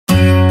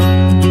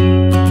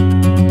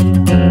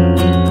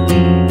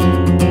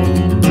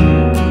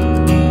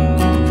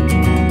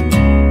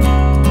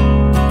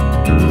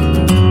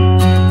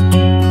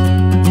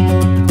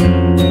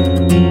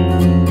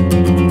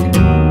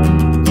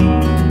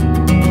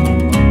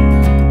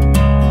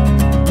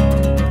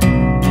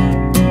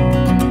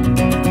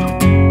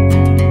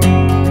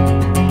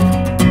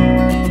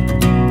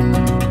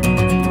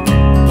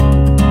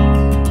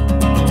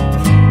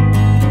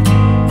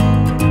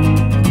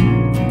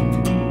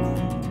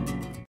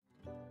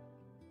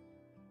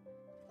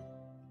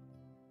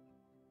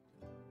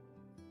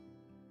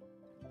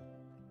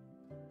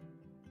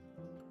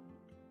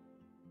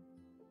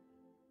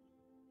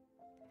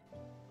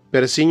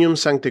Per signum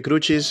sancte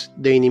crucis,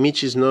 de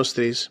inimicis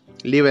nostris,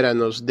 libera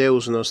nos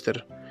Deus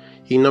noster.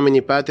 In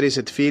nomine Patris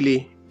et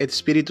Filii et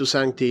Spiritus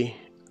Sancti.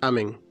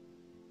 Amén.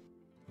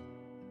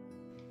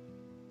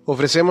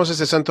 Ofrecemos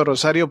este Santo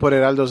Rosario por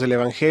heraldos del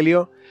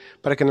Evangelio,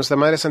 para que Nuestra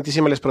Madre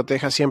Santísima les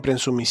proteja siempre en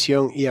su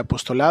misión y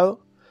apostolado,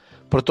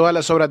 por todas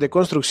las obras de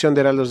construcción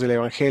de heraldos del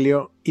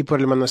Evangelio y por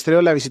el monasterio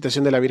de la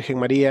Visitación de la Virgen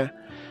María,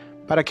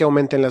 para que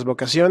aumenten las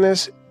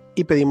vocaciones,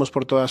 y pedimos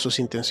por todas sus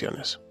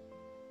intenciones.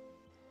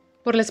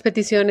 Por las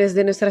peticiones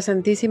de Nuestra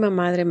Santísima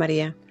Madre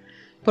María,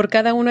 por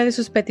cada una de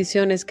sus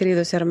peticiones,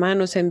 queridos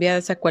hermanos,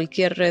 enviadas a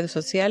cualquier red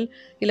social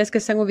y las que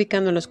están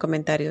ubicando en los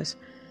comentarios.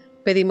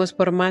 Pedimos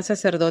por más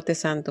sacerdotes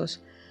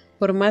santos,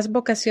 por más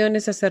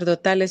vocaciones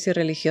sacerdotales y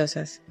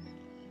religiosas,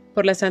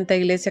 por la Santa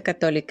Iglesia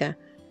Católica,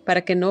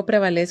 para que no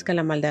prevalezca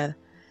la maldad,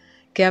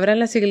 que abran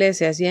las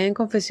iglesias ya en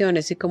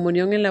confesiones y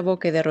comunión en la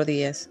boca y de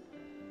rodillas,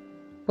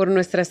 por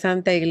nuestra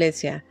Santa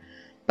Iglesia,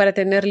 para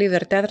tener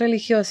libertad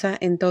religiosa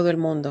en todo el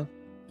mundo,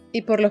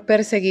 y por los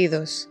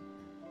perseguidos,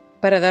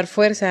 para dar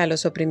fuerza a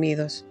los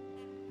oprimidos,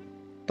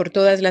 por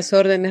todas las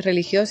órdenes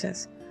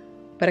religiosas,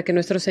 para que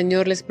nuestro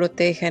Señor les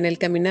proteja en el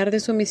caminar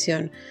de su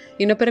misión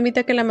y no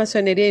permita que la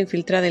masonería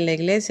infiltrada en la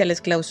Iglesia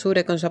les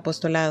clausure con su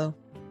apostolado.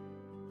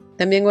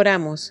 También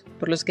oramos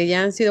por los que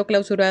ya han sido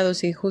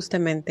clausurados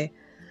injustamente,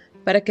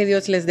 para que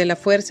Dios les dé la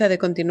fuerza de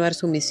continuar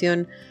su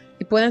misión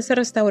y puedan ser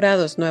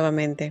restaurados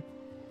nuevamente.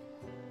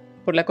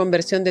 Por la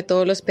conversión de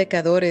todos los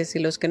pecadores y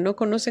los que no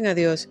conocen a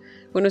Dios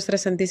con nuestra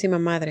Santísima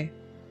Madre,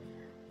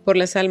 por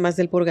las almas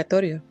del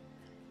purgatorio,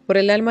 por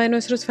el alma de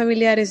nuestros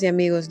familiares y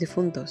amigos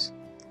difuntos,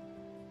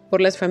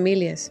 por las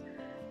familias,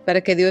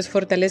 para que Dios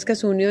fortalezca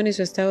su unión y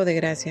su estado de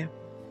gracia,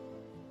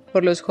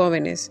 por los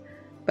jóvenes,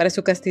 para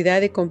su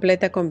castidad y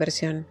completa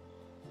conversión,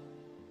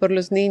 por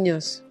los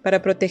niños,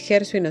 para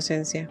proteger su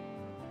inocencia,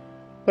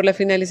 por la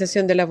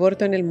finalización del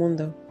aborto en el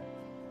mundo,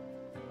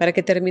 para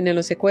que terminen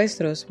los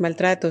secuestros,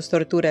 maltratos,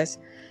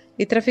 torturas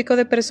y tráfico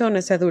de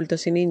personas,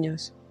 adultos y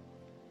niños,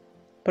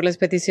 por las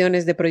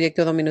peticiones de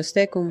Proyecto Dominus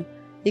Tecum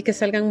y que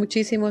salgan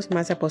muchísimos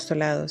más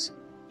apostolados,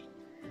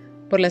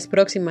 por las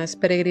próximas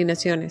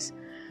peregrinaciones,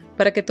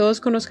 para que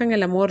todos conozcan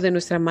el amor de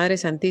Nuestra Madre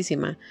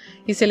Santísima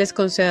y se les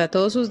conceda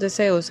todos sus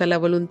deseos a la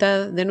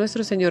voluntad de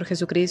nuestro Señor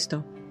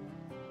Jesucristo,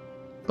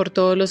 por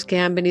todos los que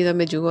han venido a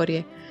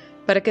Medjugorje,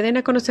 para que den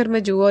a conocer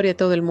Medjugorje a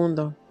todo el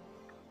mundo,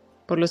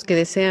 por los que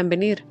desean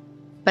venir,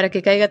 para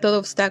que caiga todo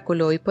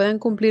obstáculo y puedan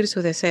cumplir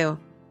su deseo,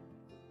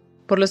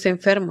 por los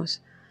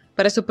enfermos,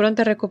 para su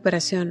pronta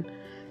recuperación,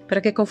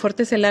 para que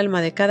confortes el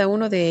alma de cada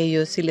uno de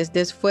ellos y les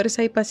des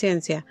fuerza y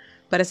paciencia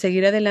para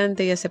seguir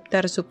adelante y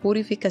aceptar su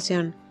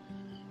purificación,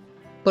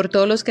 por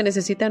todos los que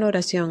necesitan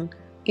oración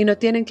y no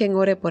tienen quien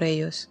ore por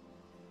ellos,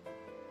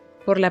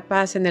 por la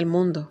paz en el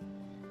mundo.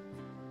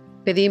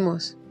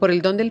 Pedimos por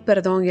el don del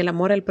perdón y el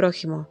amor al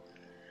prójimo,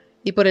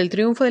 y por el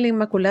triunfo del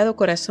Inmaculado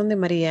Corazón de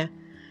María,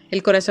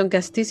 el corazón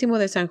castísimo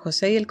de San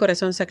José y el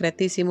corazón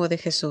sacratísimo de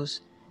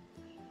Jesús.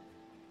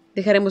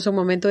 Dejaremos un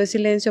momento de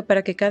silencio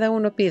para que cada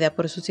uno pida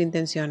por sus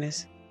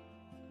intenciones.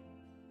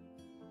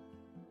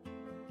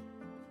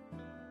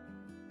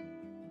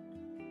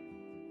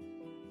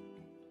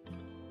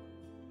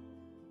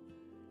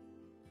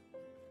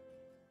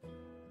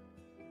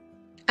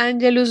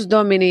 Angelus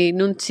Domini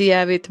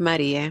nunciavit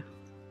Mariae.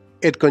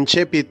 Et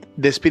concepit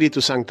de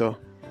Spiritu Sancto.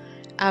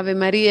 Ave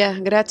Maria,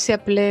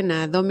 gratia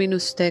plena,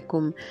 Dominus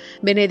tecum,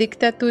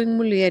 benedicta tu in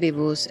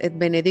mulieribus, et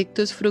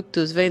benedictus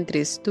fructus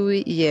ventris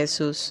tui,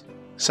 Iesus.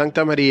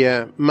 Sancta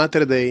Maria,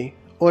 Mater Dei,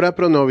 ora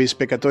pro nobis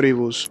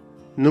peccatoribus,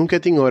 nunc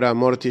et in hora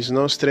mortis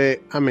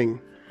nostre.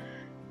 Amen.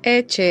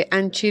 Ecce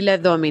ancilla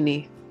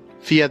Domini.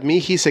 Fiat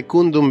mihi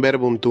secundum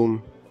verbum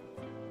tuum.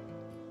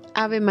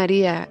 Ave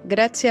Maria,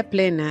 gratia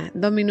plena,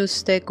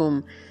 Dominus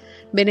tecum,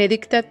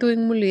 benedicta tu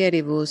in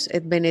mulieribus,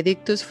 et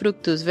benedictus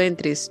fructus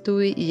ventris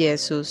tui,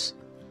 Iesus.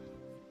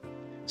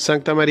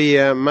 Sancta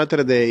Maria,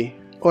 Mater Dei,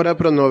 ora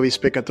pro nobis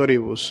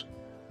peccatoribus,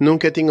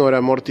 nunc et in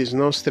hora mortis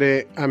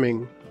nostre.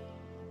 Amen.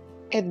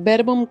 Et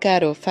verbum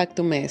caro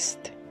factum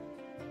est.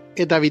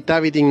 Et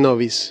habitavit in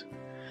nobis.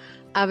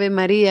 Ave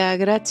Maria,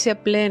 gratia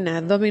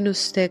plena,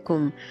 Dominus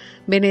tecum,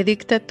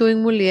 benedicta tu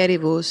in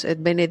mulieribus, et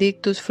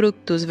benedictus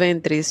fructus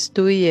ventris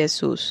tui,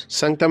 Iesus.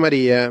 Sancta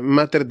Maria,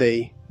 Mater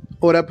Dei,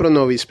 ora pro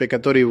nobis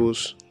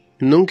peccatoribus,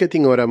 nunc et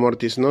in hora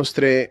mortis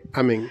nostre.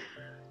 Amen.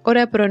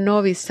 Ora pro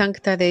nobis,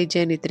 Sancta Dei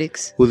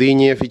Genitrix.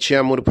 Udini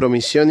efficiamur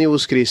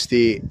promissionibus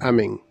Christi.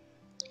 Amen.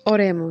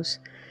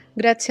 Oremus.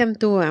 Gratiam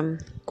tuam,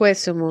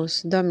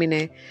 quesumus,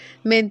 Domine,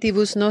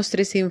 mentibus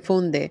nostris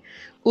infunde,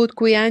 ut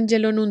qui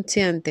angelo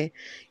nunciante,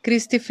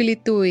 Christi Filii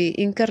Tui,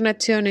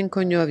 incarnationem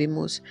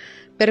coniovimus,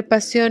 per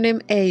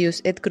passionem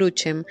eius et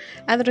crucem,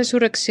 ad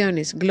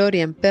resurrectionis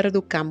gloriam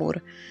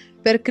perducamur,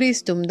 per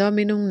Christum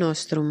Dominum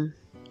nostrum.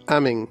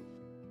 Amen.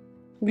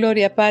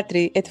 Gloria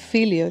Patri et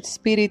Filio et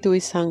Spiritui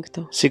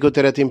Sancto. Sicut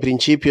erat in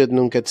principio et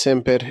nunc et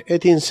semper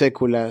et in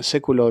saecula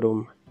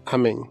saeculorum.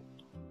 Amen.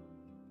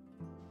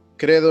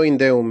 Credo in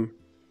Deum,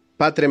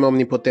 Patrem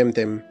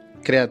omnipotentem,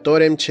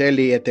 Creatorem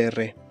caeli et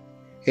terrae,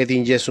 et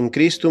in Iesum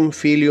Christum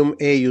Filium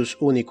eius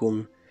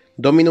unicum,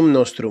 Dominum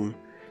nostrum,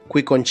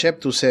 qui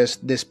conceptus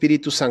est de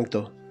Spiritu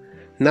Sancto,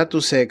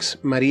 natus ex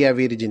Maria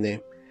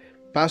Virgine,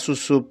 passus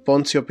sub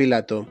Pontio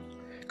Pilato,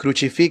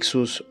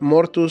 crucifixus,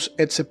 mortus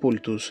et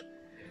sepultus,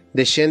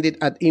 descendit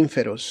ad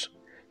inferos,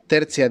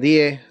 tertia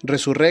die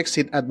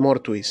resurrexit ad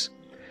mortuis,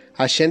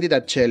 ascendit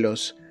ad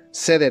celos,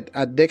 sedet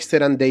ad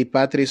dexteram Dei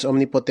Patris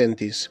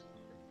omnipotentis.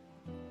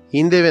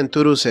 Inde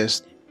venturus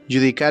est,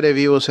 judicare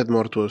vivos et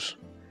mortuos.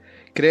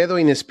 Credo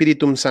in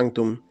Spiritum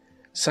Sanctum,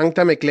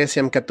 sanctam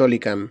Ecclesiam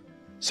Catholicam,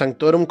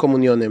 sanctorum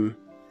communionem,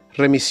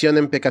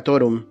 remissionem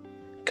peccatorum,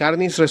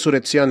 carnis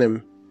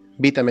resurrectionem,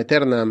 vitam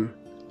aeternam.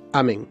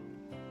 Amen.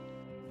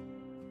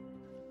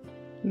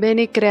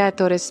 Veni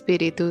Creator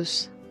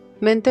Spiritus,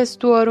 mentes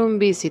tuorum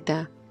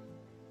visita,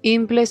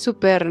 imple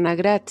superna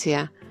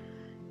gratia,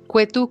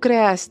 que tu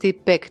creasti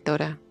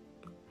pectora,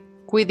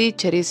 qui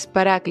diceris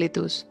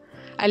Paraclitus,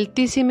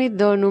 altissimi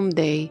donum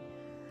Dei,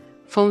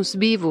 fons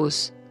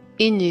vivus,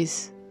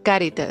 ignis,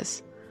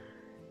 caritas,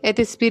 et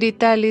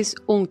spiritualis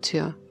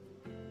unctio,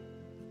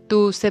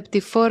 tu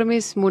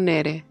septiformis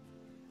munere,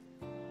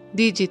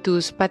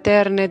 digitus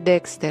paterne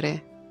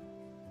dextere,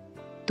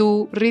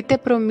 tu rite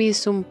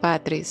promissum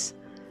Patris,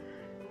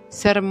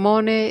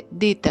 sermone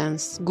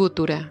ditans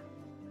gutura,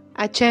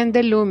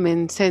 accende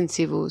lumen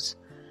sensibus,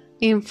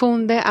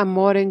 infunde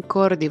amorem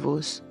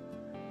cordibus,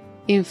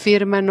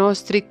 infirma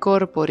nostri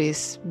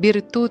corporis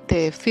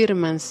virtute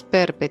firmans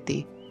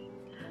perpeti,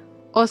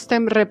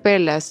 ostem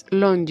repellas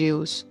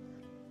longius,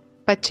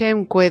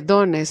 pacemque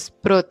dones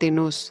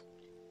protinus,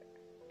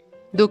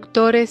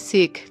 ductore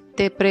sic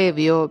te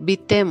previo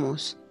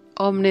vitemus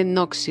omne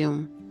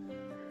noxium,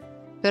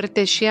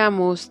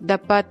 pertesciamus da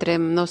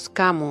patrem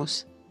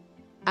noscamus,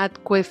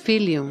 atque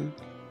filium,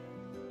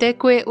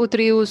 teque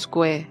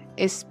utriusque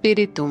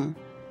spiritum,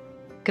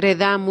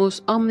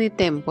 credamus omni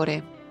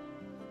tempore,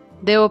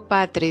 Deo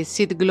Patris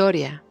sit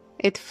gloria,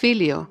 et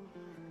Filio,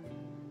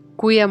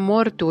 quia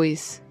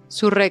mortuis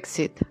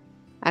surrexit,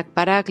 ac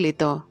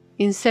Paraclito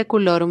in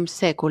saeculorum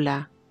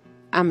saecula.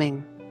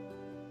 Amen.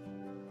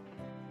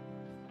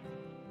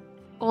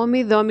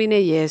 Omi Domine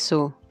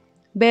Iesu,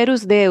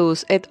 verus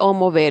Deus et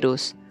homo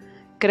verus,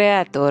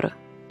 Creator,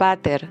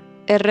 Pater,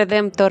 et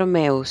Redemptor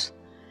meus,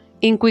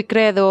 in qui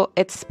credo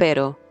et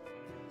spero,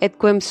 et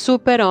quem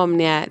super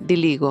omnia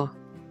diligo.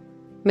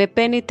 Me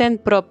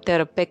penitent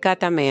propter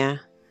peccata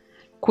mea,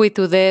 qui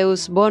tu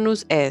Deus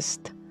bonus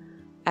est,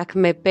 ac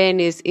me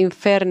penis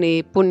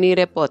inferni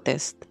punire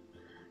potest,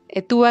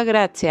 et tua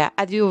gratia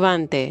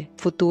adjuvante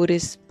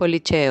futuris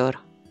polliceor.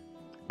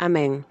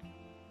 Amen.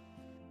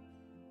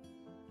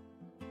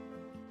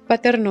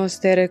 Pater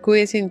noster,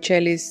 qui es in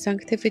celis,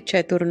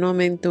 sanctificetur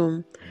nomen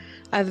tuum,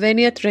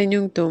 adveniat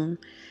regnum tuum,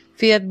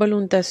 fiat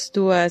voluntas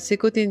tua,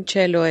 sicut in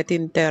cielo et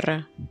in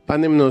terra.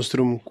 Panem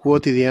nostrum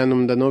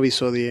quotidianum da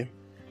nobis hodie,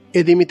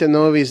 et dimite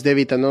nobis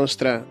debita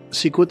nostra,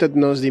 sicut et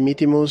nos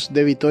dimittimus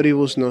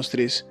debitoribus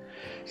nostris,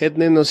 et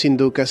ne nos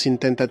inducas in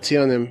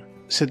tentationem,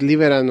 sed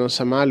libera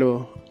nos a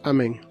malo.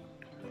 Amen.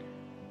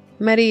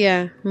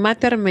 Maria,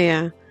 Mater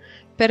mea,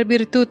 per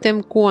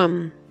virtutem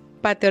quam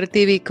Pater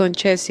tibi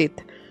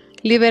concessit,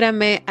 libera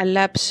me a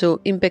lapsu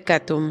in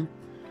peccatum.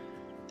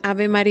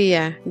 Ave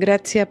Maria,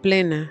 gratia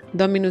plena,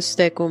 Dominus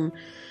Tecum,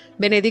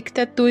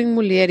 benedicta tu in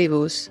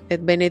mulieribus,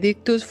 et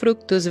benedictus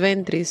fructus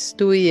ventris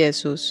tui,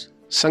 Iesus.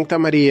 Sancta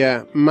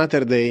Maria,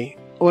 Mater Dei,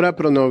 ora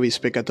pro nobis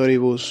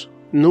peccatoribus,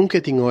 nunc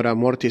et in hora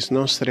mortis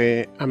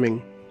nostrae.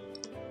 Amen.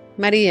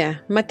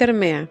 Maria, Mater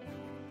mea,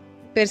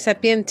 per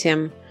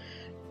sapientiam,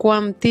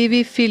 quam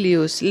tibi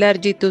filius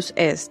largitus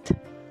est,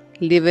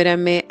 libera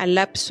me a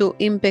lapsu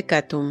in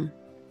peccatum.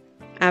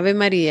 Ave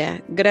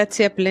Maria,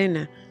 gratia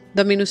plena,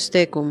 Dominus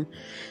Tecum,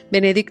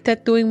 benedicta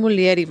tu in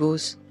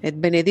mulieribus, et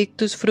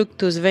benedictus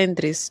fructus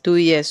ventris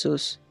tui,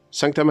 Iesus.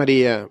 Sancta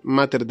Maria,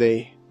 Mater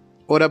Dei,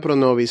 ora pro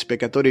nobis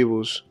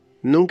peccatoribus,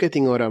 nunc et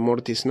in hora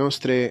mortis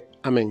nostrae.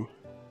 Amen.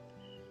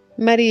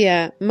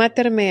 Maria,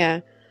 Mater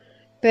mea,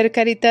 per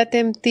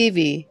caritatem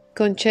tibi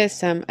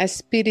concessam a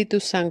Spiritu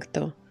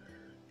Sancto,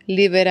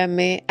 libera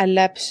me a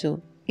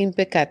lapsu in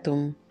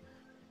peccatum.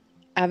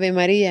 Ave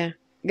Maria,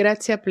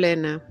 gratia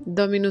plena,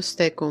 Dominus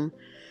Tecum,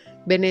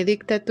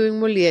 benedicta tu in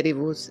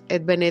mulieribus,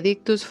 et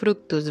benedictus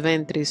fructus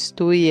ventris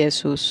tui,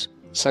 Iesus.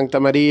 Sancta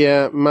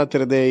Maria,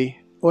 Mater Dei,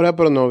 ora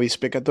pro nobis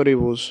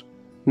peccatoribus,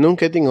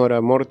 nunc et in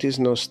hora mortis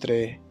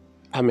nostrae.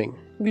 Amen.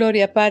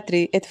 Gloria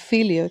Patri et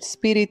Filio et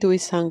Spiritui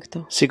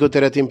Sancto. Sicut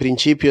erat in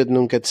principio et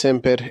nunc et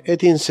semper,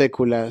 et in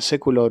saecula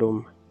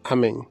saeculorum.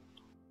 Amen.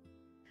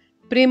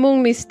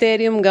 Primum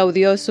mysterium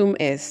gaudiosum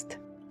est,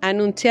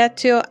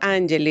 annunciatio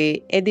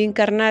angeli et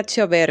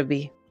incarnatio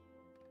verbi.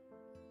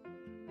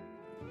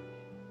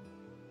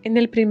 En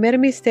el primer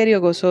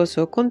misterio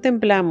gozoso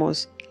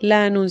contemplamos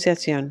la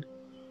Anunciación.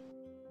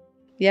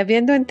 Y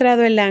habiendo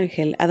entrado el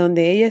ángel a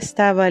donde ella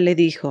estaba, le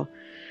dijo: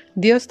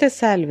 Dios te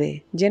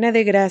salve, llena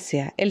de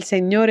gracia, el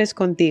Señor es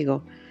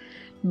contigo.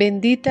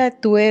 Bendita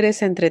tú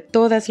eres entre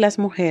todas las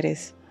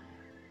mujeres.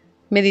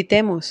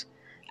 Meditemos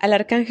al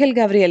arcángel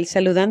Gabriel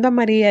saludando a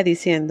María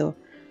diciendo: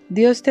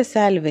 Dios te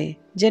salve,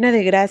 llena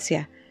de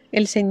gracia,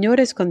 el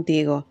Señor es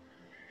contigo.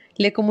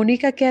 le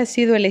comunica que ha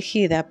sido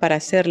elegida para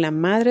ser la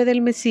madre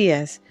del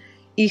Mesías,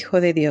 Hijo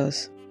de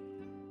Dios.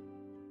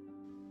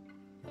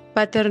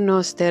 Pater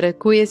noster,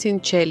 qui es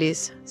in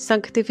celis,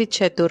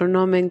 sanctificetur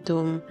nomen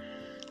tuum,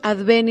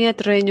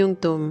 adveniat regnum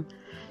tuum,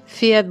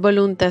 fiat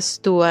voluntas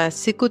tua,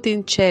 sicut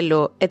in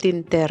cielo et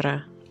in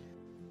terra.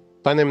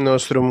 Panem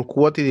nostrum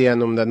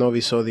quotidianum da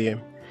nobis hodie,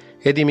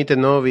 et dimitte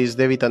nobis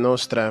debita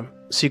nostra,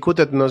 sicut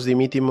et nos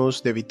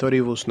dimittimus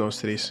debitoribus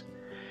nostris.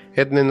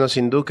 Et ne nos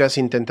inducas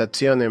in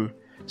tentationem,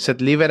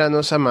 sed libera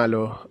nos a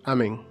malo.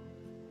 Amén.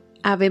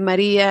 Ave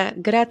Maria,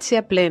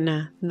 gratia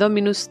plena,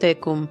 Dominus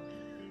tecum,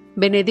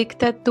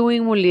 benedicta tu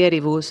in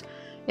mulieribus,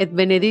 et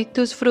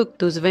benedictus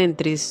fructus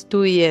ventris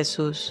tui,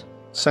 Iesus.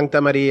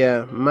 Sancta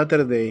Maria,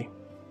 Mater Dei,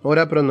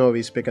 ora pro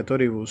nobis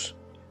peccatoribus,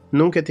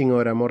 nunc et in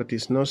hora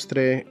mortis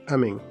nostre.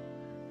 Amén.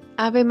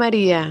 Ave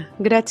Maria,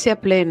 gratia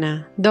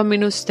plena,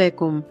 Dominus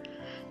tecum,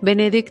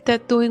 benedicta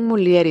tu in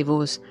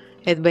mulieribus,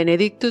 et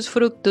benedictus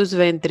fructus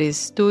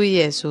ventris tui,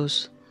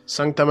 Iesus.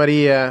 Sancta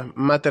Maria,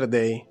 Mater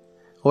Dei,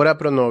 ora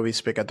pro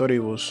nobis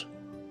peccatoribus,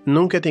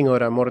 nunc et in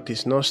hora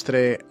mortis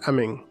nostre.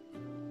 Amén.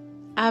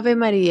 Ave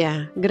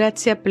Maria,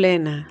 gratia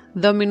plena,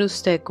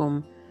 Dominus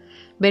tecum,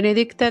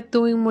 benedicta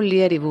tu in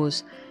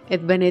mulieribus,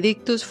 et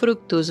benedictus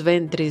fructus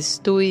ventris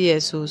tui,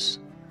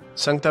 Iesus.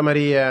 Sancta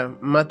Maria,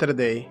 Mater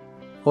Dei,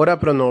 ora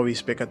pro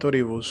nobis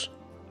peccatoribus,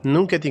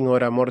 nunc et in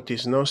hora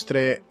mortis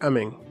nostre.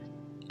 Amén.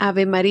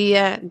 Ave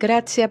Maria,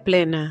 gratia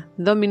plena,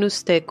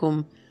 Dominus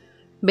tecum,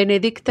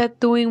 benedicta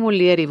tu in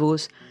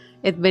mulieribus,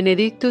 et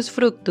benedictus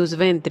fructus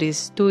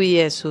ventris tui,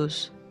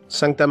 Iesus.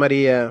 Sancta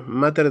Maria,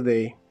 Mater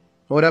Dei,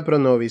 ora pro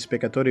nobis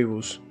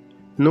peccatoribus,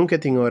 nunc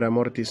et in hora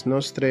mortis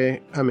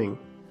nostre. Amén.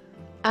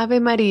 Ave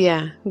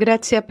Maria,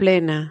 gratia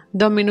plena,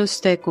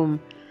 Dominus tecum,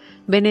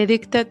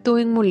 benedicta tu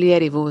in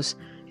mulieribus,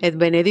 et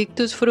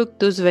benedictus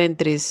fructus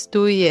ventris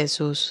tui,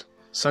 Iesus.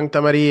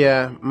 Sancta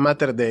Maria,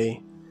 Mater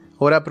Dei,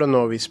 ora pro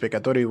nobis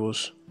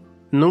peccatoribus,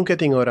 nunc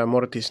et in hora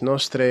mortis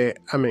nostre.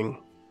 Amén.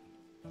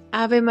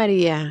 Ave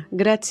Maria,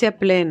 gratia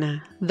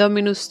plena,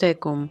 Dominus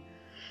tecum,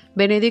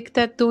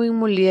 benedicta tu in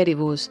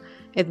mulieribus,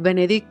 et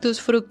benedictus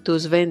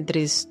fructus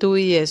ventris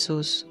tui,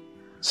 Iesus.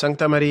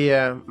 Sancta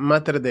Maria,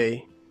 Mater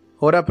Dei,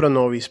 ora pro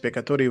nobis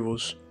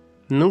peccatoribus,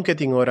 nunc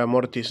et in hora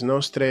mortis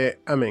nostre.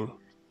 Amén.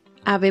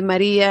 Ave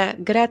Maria,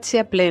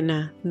 gratia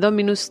plena,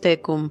 Dominus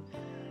tecum,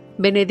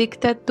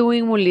 benedicta tu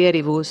in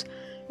mulieribus,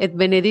 et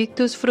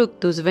benedictus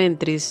fructus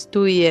ventris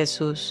tui,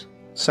 Iesus.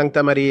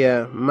 Sancta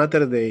Maria,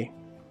 Mater Dei,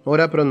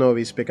 ora pro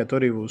nobis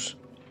peccatoribus,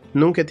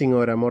 nunc et in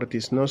hora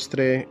mortis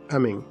nostre.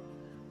 Amén.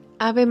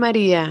 Ave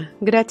Maria,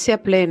 gratia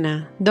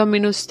plena,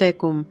 Dominus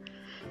tecum,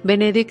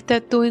 benedicta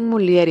tu in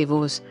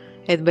mulieribus,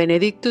 et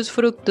benedictus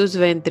fructus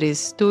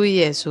ventris tui,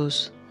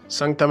 Iesus.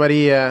 Sancta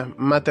Maria,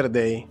 Mater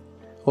Dei,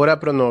 ora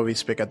pro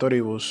nobis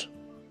peccatoribus,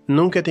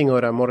 nunc et in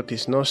hora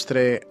mortis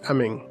nostre.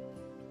 Amén.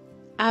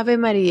 Ave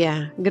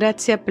Maria,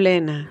 gratia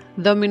plena,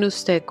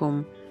 Dominus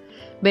tecum,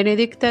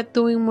 benedicta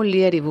tu in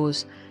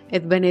mulieribus,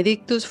 et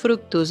benedictus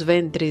fructus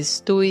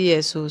ventris tui,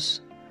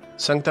 Iesus.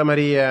 Sancta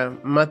Maria,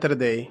 Mater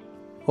Dei,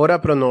 ora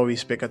pro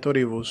nobis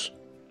peccatoribus,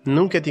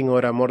 nunc et in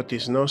hora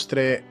mortis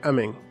nostre.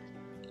 Amén.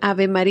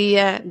 Ave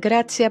Maria,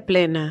 gratia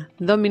plena,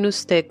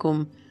 Dominus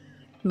tecum,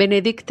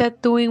 benedicta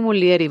tu in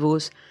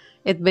mulieribus,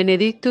 et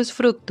benedictus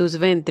fructus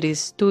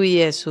ventris tui,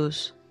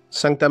 Iesus.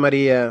 Sancta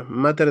Maria,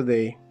 Mater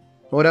Dei,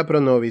 ora pro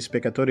nobis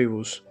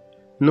peccatoribus,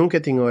 nunc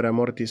et in hora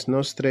mortis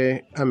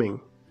nostre. Amén.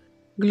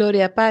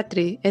 Gloria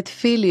Patri, et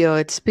Filio,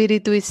 et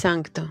Spiritui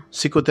Sancto.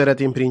 Sicut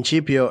erat in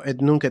principio,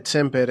 et nunc et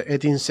semper,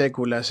 et in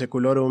saecula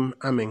saeculorum.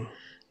 Amén.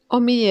 O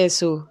mi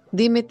Iesu,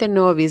 dimite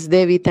nobis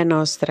debita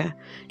nostra,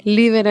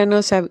 libera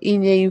nos ab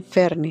igne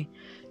inferni,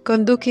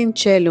 conduc in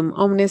celum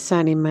omnes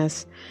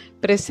animas,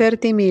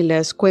 preserti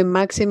milas, quae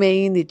maxime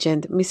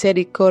indigent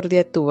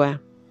misericordia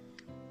tua.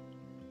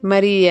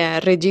 Maria,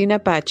 Regina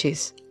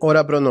Pacis,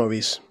 ora pro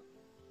nobis.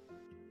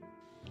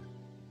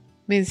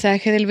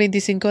 Mensaje del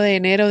 25 de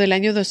enero del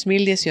año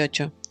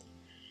 2018.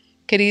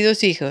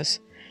 Queridos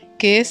hijos,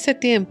 que este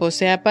tiempo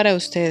sea para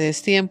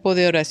ustedes tiempo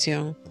de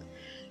oración,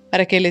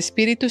 para que el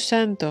Espíritu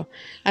Santo,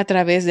 a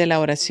través de la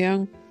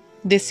oración,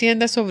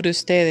 descienda sobre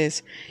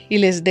ustedes y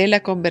les dé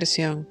la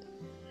conversión.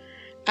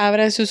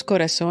 Abran sus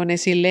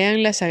corazones y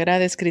lean la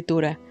Sagrada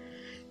Escritura,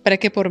 para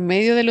que por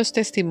medio de los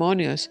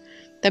testimonios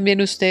también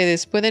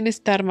ustedes puedan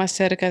estar más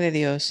cerca de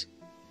Dios.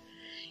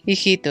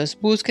 Hijitos,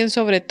 busquen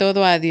sobre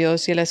todo a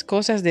Dios y a las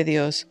cosas de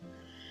Dios,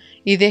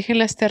 y dejen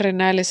las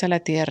terrenales a la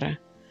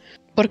tierra,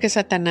 porque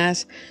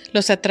Satanás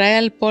los atrae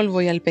al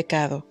polvo y al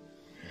pecado.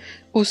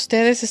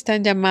 Ustedes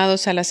están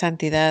llamados a la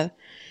santidad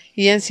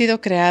y han sido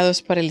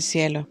creados para el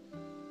cielo.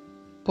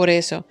 Por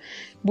eso,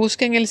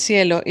 busquen el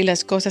cielo y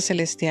las cosas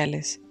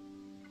celestiales.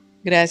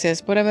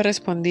 Gracias por haber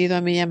respondido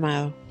a mi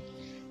llamado.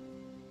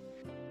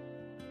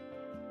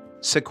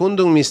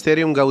 Secundum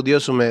mysterium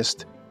gaudiosum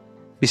est.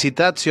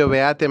 Visitatio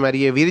Beate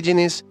Mariae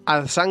Virginis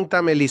ad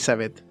Sanctam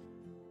Elisabeth.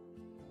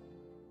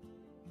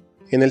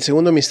 En el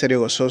segundo misterio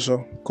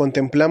gozoso,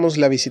 contemplamos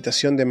la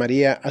visitación de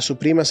María a su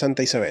prima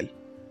Santa Isabel.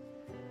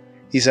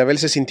 Isabel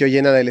se sintió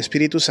llena del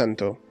Espíritu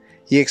Santo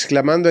y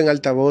exclamando en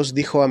alta voz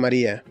dijo a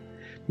María: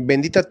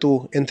 Bendita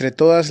tú entre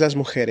todas las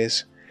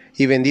mujeres,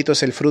 y bendito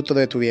es el fruto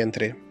de tu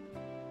vientre.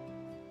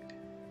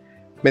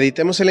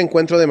 Meditemos el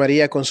encuentro de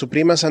María con su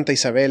prima Santa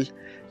Isabel,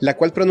 la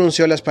cual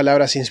pronunció las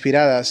palabras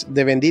inspiradas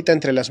de bendita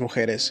entre las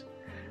mujeres.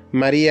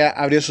 María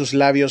abrió sus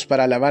labios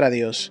para alabar a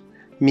Dios.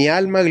 Mi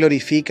alma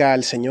glorifica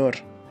al Señor.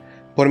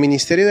 Por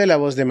ministerio de la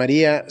voz de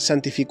María,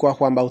 santificó a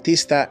Juan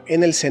Bautista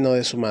en el seno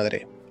de su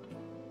madre.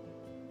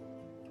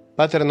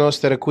 Pater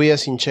noster, quia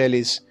in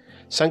celis,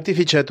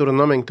 sanctificetur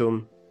nomen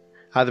tuum,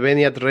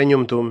 adveniat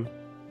regnum tuum,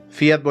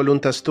 fiat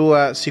voluntas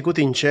tua, sicut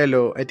in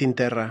cielo et in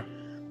terra.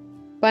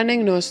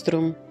 Panem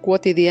nostrum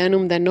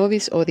quotidianum da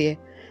nobis hodie,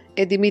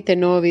 et dimitte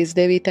nobis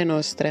debita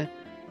nostra,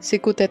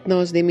 sicut et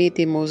nos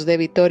dimittimus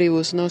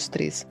debitoribus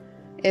nostris,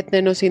 et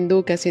ne nos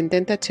inducas in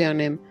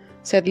tentationem,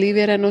 sed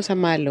libera nos a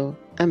malo.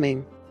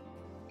 Amén.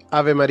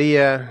 Ave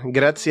Maria,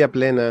 gratia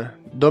plena,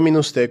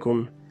 Dominus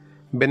Tecum,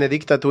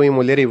 benedicta tu in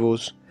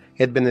mulieribus,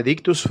 et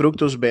benedictus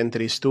fructus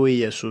ventris tui,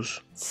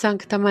 Iesus.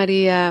 Sancta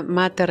Maria,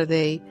 Mater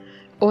Dei,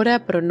 ora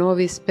pro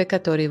nobis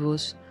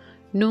peccatoribus,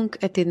 nunc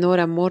et in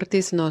hora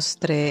mortis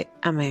nostre.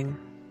 Amén.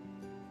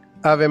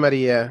 Ave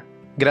Maria,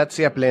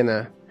 gratia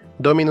plena,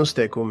 Dominus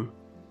Tecum,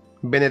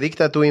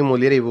 benedicta tu in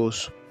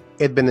mulieribus,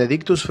 et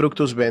benedictus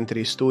fructus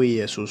ventris tui,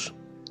 Iesus.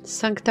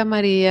 Sancta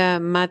Maria,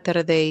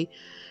 Mater Dei,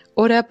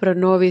 ora pro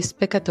nobis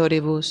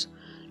peccatoribus,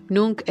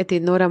 nunc et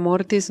in hora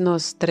mortis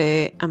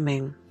nostre.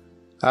 Amén.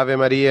 Ave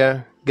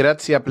Maria,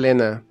 gratia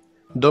plena,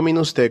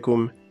 Dominus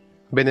Tecum,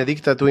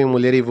 benedicta tu in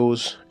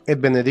mulieribus, et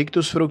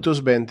benedictus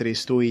fructus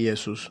ventris tui,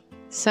 Iesus.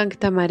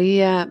 Sancta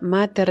Maria,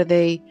 Mater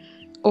Dei,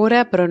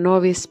 ora pro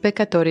nobis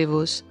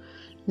peccatoribus,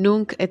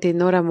 nunc et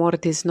in hora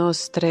mortis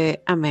nostre.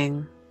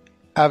 Amén.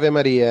 Ave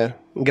Maria,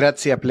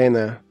 gratia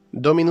plena,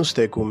 Dominus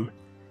Tecum,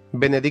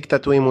 benedicta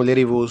tu in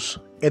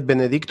mulieribus, et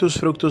benedictus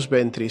fructus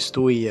ventris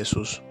tui,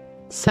 Iesus.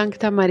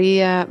 Sancta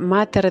Maria,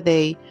 Mater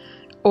Dei,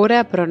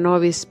 ora pro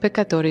nobis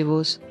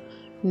peccatoribus,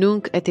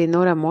 nunc et in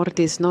hora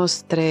mortis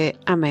nostre.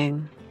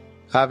 Amén.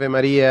 Ave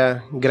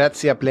Maria,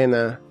 gratia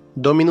plena,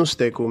 Dominus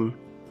Tecum,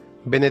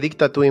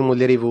 benedicta tu in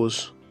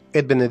mulieribus,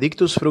 et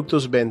benedictus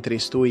fructus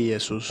ventris tui,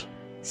 Iesus.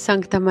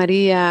 Sancta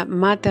Maria,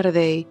 Mater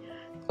Dei,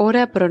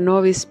 ora pro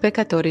nobis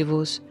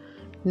peccatoribus,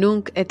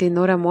 nunc et in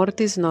hora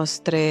mortis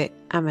nostre.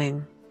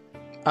 Amén.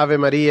 Ave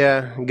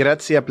Maria,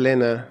 gratia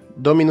plena,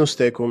 Dominus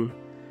Tecum,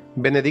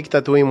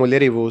 benedicta tu in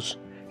mulieribus,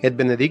 et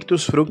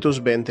benedictus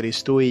fructus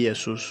ventris tui,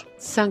 Iesus.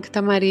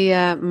 Sancta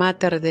Maria,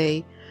 Mater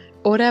Dei,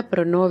 ora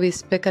pro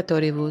nobis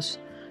peccatoribus,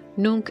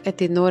 nunc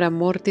et in hora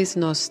mortis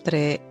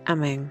nostre.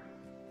 Amén.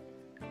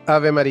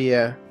 Ave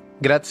Maria,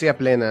 gratia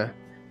plena,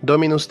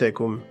 Dominus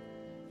Tecum,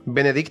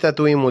 benedicta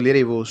tu in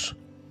mulieribus,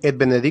 et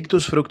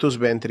benedictus fructus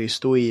ventris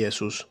tui,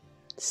 Iesus.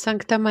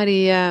 Sancta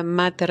Maria,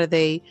 Mater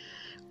Dei,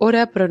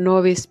 ora pro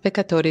nobis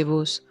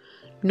peccatoribus,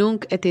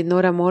 nunc et in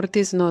hora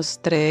mortis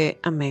nostre.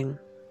 Amén.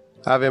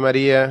 Ave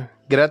Maria,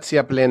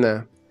 gratia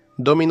plena,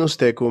 Dominus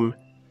Tecum,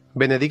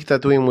 benedicta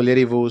tu in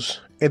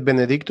mulieribus, et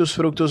benedictus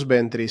fructus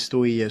ventris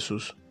tui,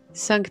 Iesus.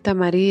 Sancta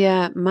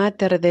Maria,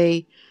 Mater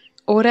Dei,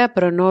 ora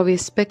pro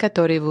nobis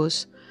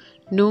peccatoribus,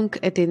 nunc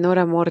et in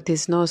hora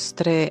mortis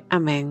nostre.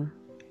 Amén.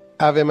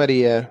 Ave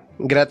Maria,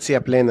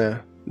 gratia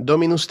plena,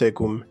 Dominus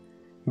Tecum,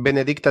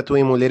 benedicta tu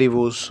in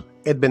mulieribus,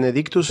 et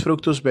benedictus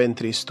fructus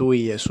ventris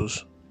tui,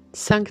 Iesus.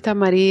 Sancta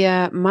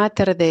Maria,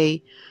 Mater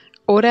Dei,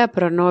 ora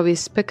pro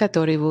nobis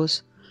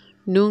peccatoribus,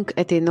 nunc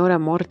et in hora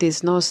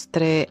mortis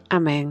nostre.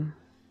 Amén.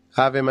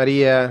 Ave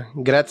Maria,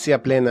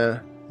 gratia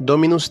plena,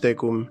 Dominus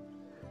Tecum,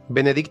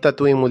 benedicta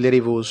tu in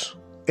mulieribus,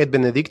 et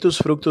benedictus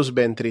fructus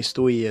ventris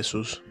tui,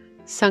 Iesus.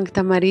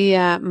 Sancta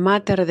Maria,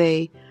 Mater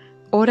Dei,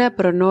 ora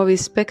pro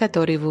nobis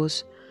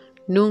peccatoribus,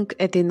 nunc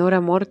et in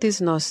hora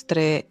mortis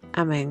nostre.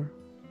 Amén.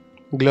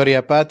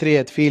 Gloria Patri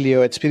et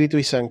Filio et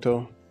Spiritui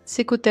Sancto.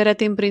 Sicut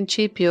erat in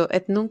principio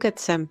et nunc et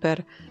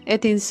semper,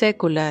 et in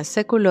saecula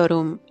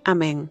saeculorum.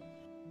 Amén.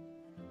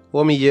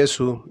 O mi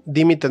Iesu,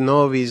 dimitte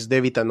nobis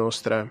debita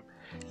nostra,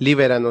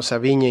 libera nos a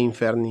vigne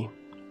inferni,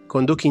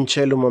 conduc in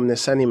celum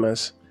omnes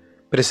animas,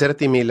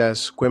 preserti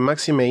milas, quae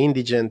maxime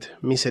indigent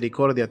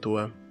misericordia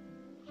tua.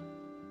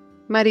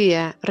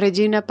 María,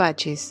 Regina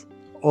Pacis.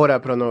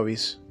 Ora pro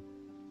nobis.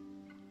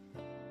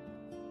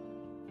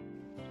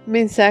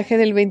 Mensaje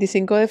del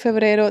 25 de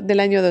febrero del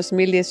año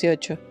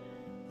 2018.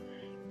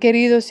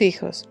 Queridos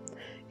hijos,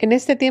 en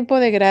este tiempo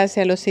de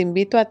gracia los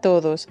invito a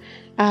todos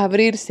a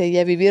abrirse y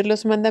a vivir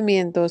los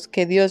mandamientos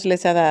que Dios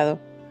les ha dado,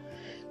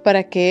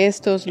 para que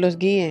éstos los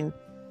guíen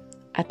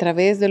a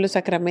través de los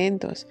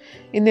sacramentos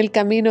en el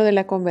camino de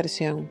la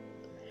conversión.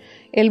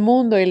 El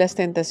mundo y las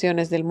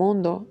tentaciones del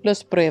mundo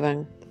los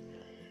prueban.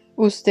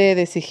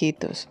 Ustedes,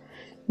 hijitos,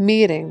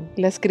 miren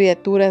las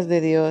criaturas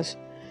de Dios,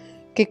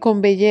 que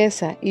con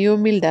belleza y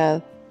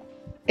humildad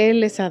Él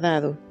les ha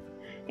dado.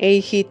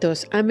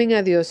 Hijitos, amen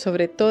a Dios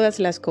sobre todas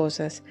las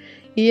cosas,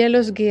 y Él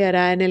los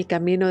guiará en el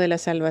camino de la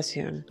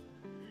salvación.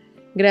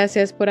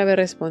 Gracias por haber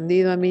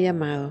respondido a mi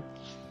llamado.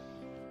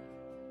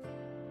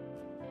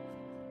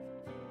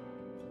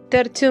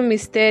 Tertium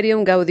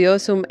Mysterium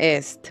Gaudiosum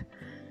Est.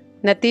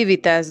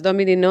 Nativitas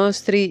Domini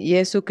Nostri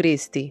Jesu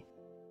Christi.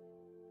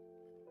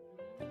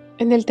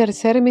 En el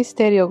tercer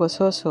misterio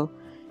gozoso,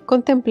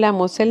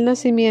 contemplamos el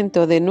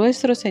nacimiento de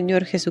nuestro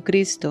Señor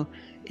Jesucristo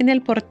en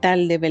el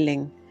portal de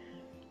Belén.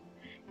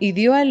 Y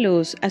dio a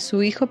luz a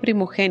su Hijo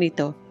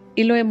primogénito,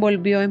 y lo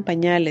envolvió en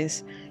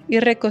pañales, y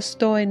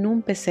recostó en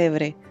un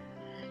pesebre,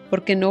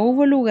 porque no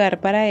hubo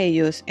lugar para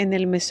ellos en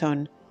el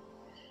mesón.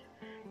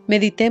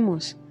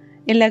 Meditemos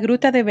en la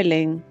gruta de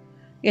Belén,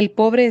 el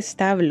pobre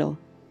establo,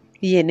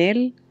 y en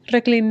él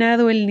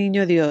reclinado el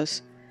niño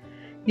Dios,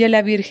 y a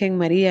la Virgen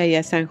María y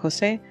a San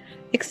José,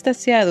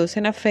 extasiados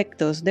en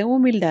afectos de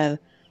humildad,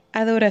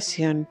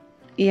 adoración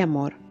y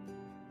amor.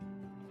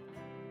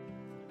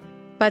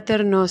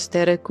 Pater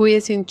noster, qui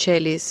es in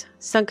celis,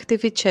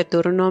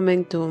 sanctificetur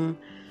nomen tuum,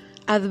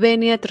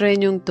 adveniat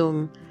regnum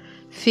tuum,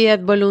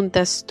 fiat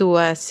voluntas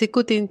tua,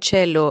 sicut in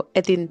cielo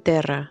et in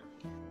terra.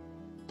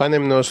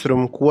 Panem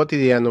nostrum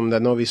quotidianum da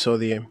nobis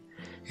hodie,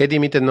 et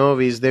dimitte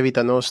nobis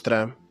debita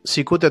nostra,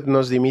 sicut et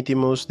nos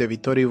dimittimus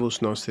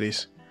debitoribus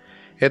nostris.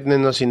 Et ne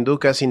nos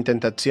inducas in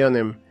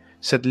tentationem,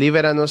 sed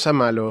libera nos a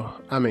malo.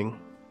 Amén.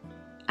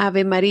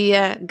 Ave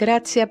Maria,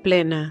 gratia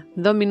plena,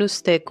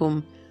 Dominus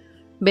tecum,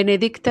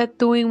 benedicta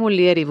tu in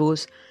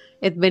mulieribus,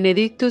 et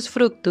benedictus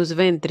fructus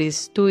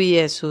ventris tui,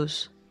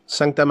 Iesus.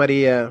 Sancta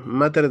Maria,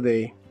 Mater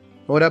Dei,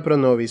 ora pro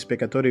nobis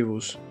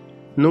peccatoribus,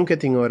 nunc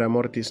et in hora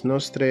mortis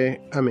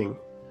nostre. Amén.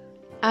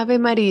 Ave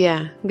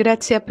Maria,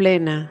 gratia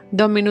plena,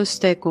 Dominus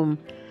tecum,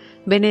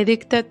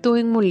 benedicta tu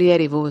in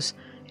mulieribus,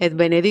 et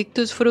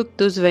benedictus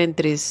fructus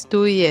ventris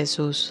tui,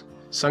 Iesus.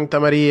 Sancta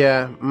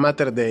Maria,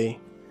 Mater Dei,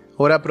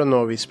 ora pro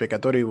nobis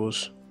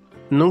peccatoribus,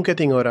 nunc et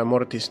in hora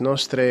mortis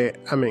nostre.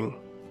 Amén.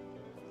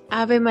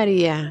 Ave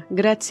Maria,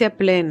 gratia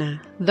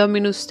plena,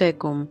 Dominus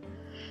tecum,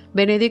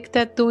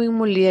 benedicta tu in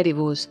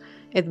mulieribus,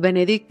 et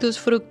benedictus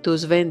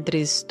fructus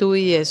ventris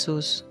tui,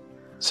 Iesus.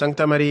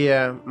 Sancta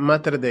Maria,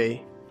 Mater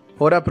Dei,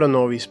 ora pro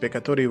nobis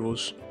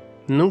peccatoribus,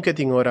 nunc et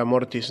in hora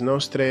mortis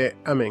nostre.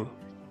 Amén.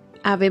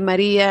 Ave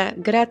Maria,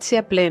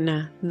 gratia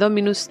plena,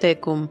 Dominus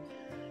tecum,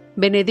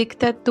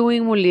 benedicta tu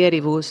in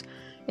mulieribus,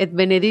 et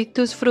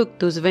benedictus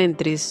fructus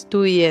ventris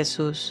tui,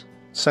 Iesus.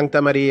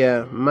 Sancta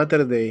Maria,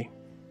 Mater Dei,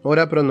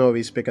 ora pro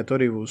nobis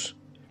peccatoribus,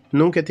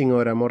 nunc et in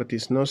hora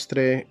mortis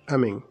nostre.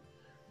 Amén.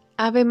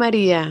 Ave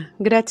Maria,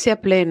 gratia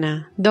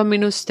plena,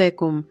 Dominus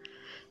tecum,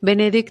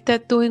 benedicta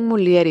tu in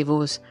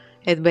mulieribus,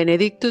 et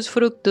benedictus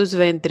fructus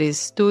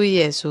ventris tui,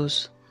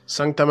 Iesus.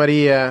 Sancta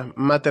Maria,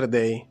 Mater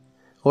Dei,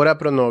 ora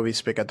pro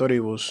nobis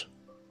peccatoribus,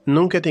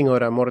 nunc et in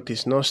hora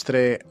mortis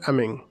nostre.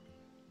 Amén.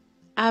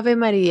 Ave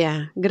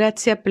Maria,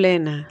 gratia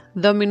plena,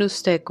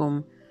 Dominus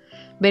tecum,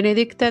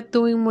 benedicta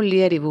tu in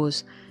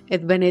mulieribus,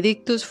 et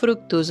benedictus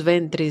fructus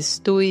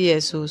ventris tui,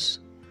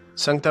 Iesus.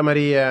 Sancta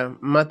Maria,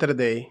 Mater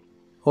Dei,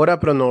 ora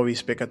pro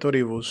nobis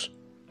peccatoribus,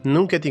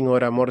 nunc et in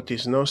hora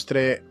mortis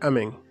nostre.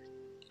 Amén.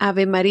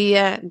 Ave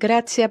Maria,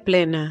 gratia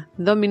plena,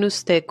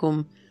 Dominus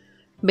tecum,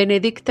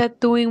 benedicta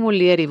tu in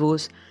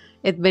mulieribus,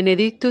 et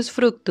benedictus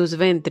fructus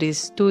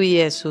ventris tui,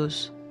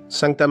 Iesus.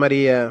 Sancta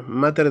Maria,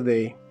 Mater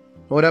Dei,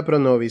 ora pro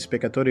nobis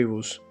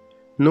peccatoribus,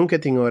 nunc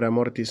et in hora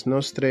mortis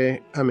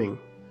nostre. Amén.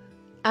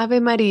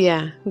 Ave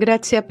Maria,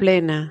 gratia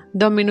plena,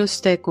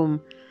 Dominus tecum,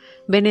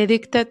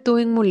 benedicta tu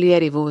in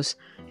mulieribus,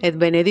 et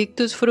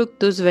benedictus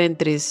fructus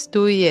ventris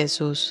tui,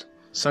 Iesus.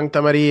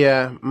 Sancta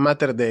Maria,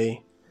 Mater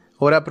Dei,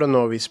 ora pro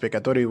nobis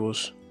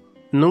peccatoribus,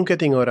 nunc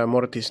et in hora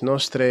mortis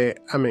nostre.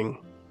 Amén.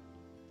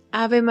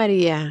 Ave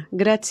Maria,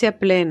 gratia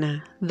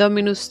plena,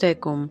 Dominus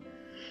tecum,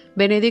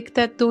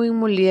 benedicta tu in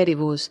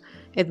mulieribus,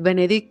 et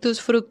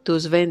benedictus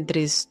fructus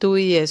ventris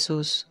tui,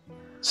 Iesus.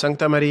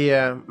 Sancta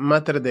Maria,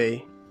 Mater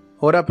Dei,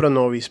 ora pro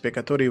nobis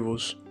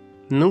peccatoribus,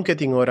 nunc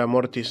et in hora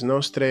mortis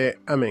nostre.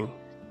 Amén.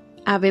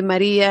 Ave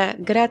Maria,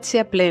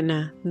 gratia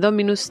plena,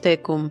 Dominus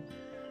tecum,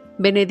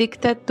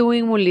 benedicta tu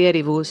in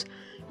mulieribus,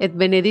 et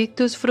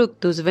benedictus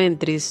fructus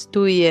ventris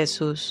tui,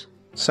 Iesus.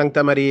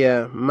 Sancta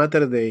Maria,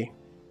 Mater Dei,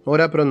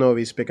 ora pro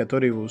nobis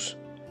peccatoribus,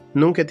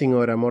 nunc et in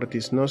hora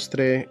mortis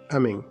nostre.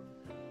 Amén.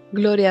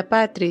 Gloria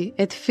Patri,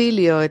 et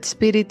Filio, et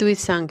Spiritui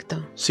Sancto.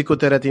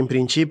 Sicut erat in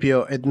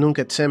principio, et nunc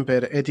et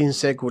semper, et in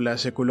saecula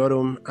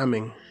saeculorum.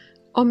 Amén.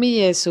 O mi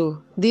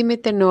Iesu,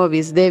 dimite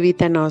nobis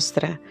debita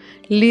nostra,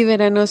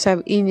 libera-nos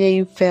ab igne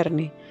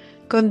inferni,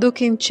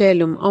 conduc in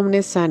celum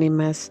omnes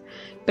animas,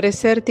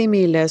 preserti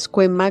milas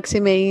quae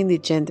maxime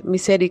indigent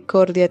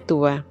misericordia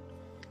tua.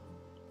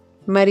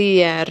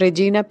 Maria,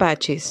 Regina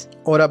Pacis,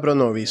 ora pro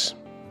nobis.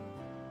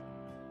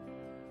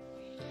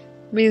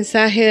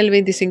 Mensaje del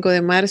 25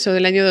 de marzo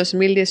del año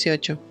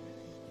 2018.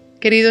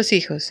 Queridos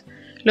hijos,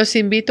 los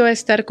invito a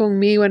estar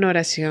conmigo en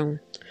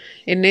oración,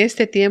 en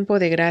este tiempo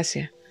de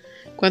gracia,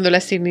 cuando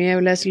las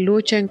tinieblas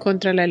luchan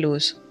contra la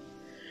luz.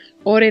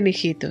 Oren,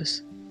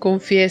 hijitos,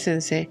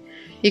 confiésense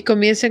y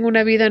comiencen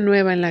una vida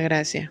nueva en la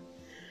gracia.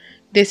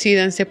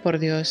 Decídanse por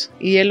Dios,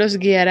 y Él los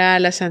guiará a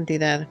la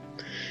santidad,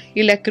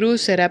 y la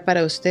cruz será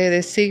para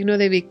ustedes signo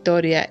de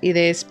victoria y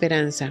de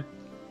esperanza.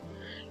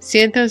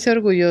 Siéntanse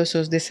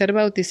orgullosos de ser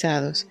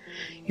bautizados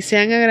y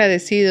sean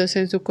agradecidos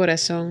en su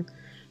corazón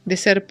de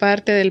ser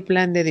parte del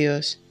plan de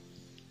Dios.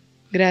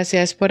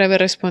 Gracias por haber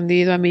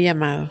respondido a mi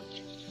llamado.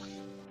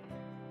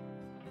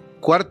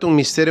 Quartum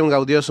mysterium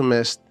gaudiosum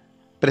est,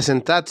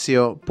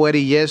 presentatio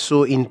pueri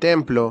Iesu in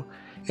templo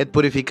et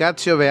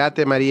purificatio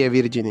Beate Mariae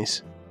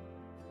Virginis.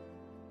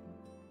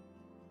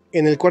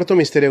 En el cuarto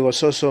misterio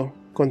gozoso,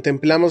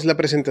 contemplamos la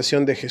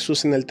presentación de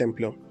Jesús en el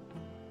templo.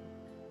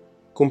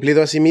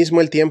 Cumplido asimismo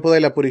el tiempo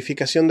de la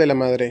purificación de la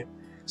Madre,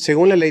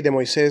 según la ley de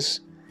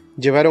Moisés,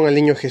 llevaron al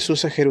niño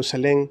Jesús a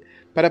Jerusalén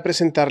para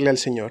presentarle al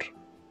Señor.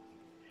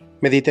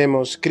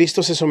 Meditemos,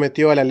 Cristo se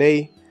sometió a la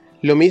ley,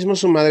 lo mismo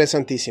su Madre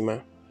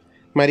Santísima.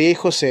 María y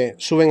José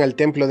suben al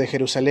templo de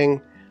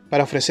Jerusalén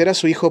para ofrecer a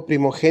su Hijo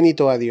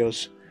primogénito a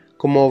Dios,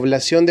 como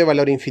oblación de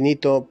valor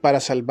infinito para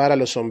salvar a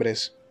los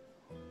hombres.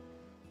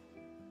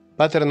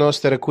 Pater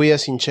noster qui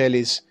es in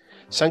celis,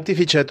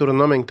 sanctificetur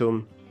nomen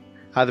tuum,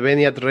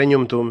 adveniat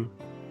regnum tuum,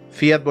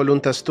 fiat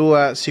voluntas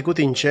tua sicut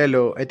in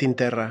cielo et in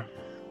terra.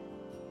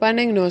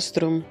 Panem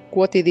nostrum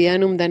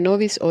quotidianum da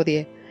nobis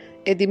hodie,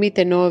 et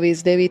dimitte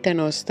nobis debita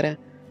nostra,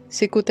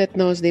 sicut et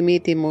nos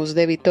dimittimus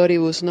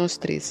debitoribus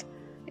nostris,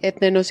 et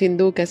ne nos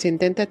inducas in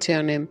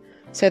tentationem,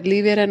 sed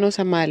libera nos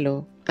a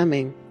malo.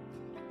 Amén.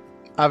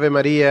 Ave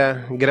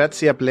Maria,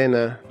 gratia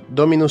plena,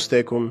 Dominus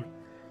Tecum,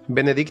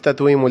 benedicta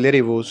tui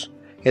mulieribus,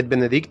 et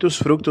benedictus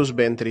fructus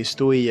ventris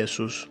tui,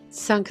 Iesus.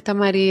 Sancta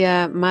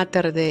Maria,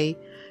 Mater Dei,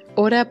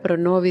 ora pro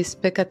nobis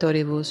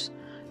peccatoribus,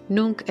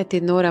 nunc et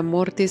in hora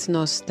mortis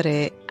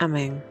nostrae.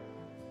 Amén.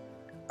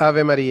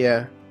 Ave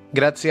Maria,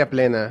 gratia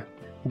plena,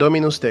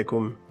 Dominus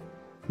Tecum,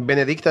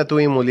 benedicta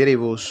tui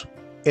mulieribus,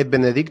 et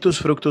benedictus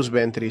fructus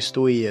ventris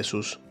tui,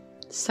 Iesus.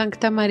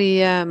 Sancta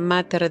Maria,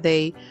 Mater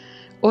Dei,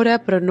 ora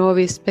pro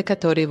nobis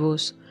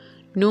peccatoribus,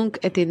 nunc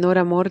et in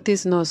hora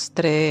mortis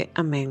nostrae.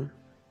 Amén.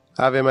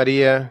 Ave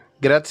Maria,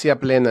 gratia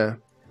plena,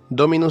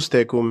 Dominus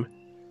Tecum,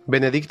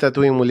 benedicta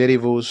tui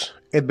mulieribus,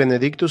 et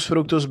benedictus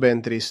fructus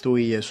ventris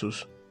tui,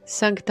 Iesus.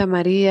 Sancta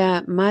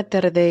Maria,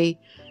 Mater Dei,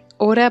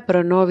 ora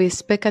pro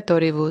nobis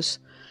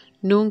peccatoribus,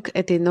 nunc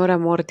et in hora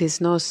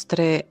mortis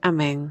nostrae.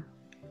 Amén.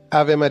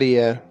 Ave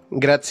Maria,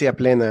 gratia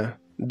plena,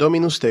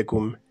 Dominus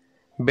Tecum,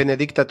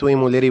 benedicta tui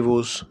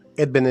mulieribus,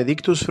 et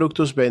benedictus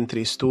fructus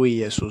ventris tui,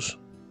 Iesus.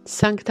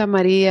 Sancta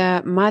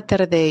Maria,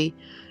 Mater Dei,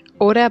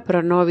 ora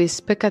pro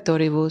nobis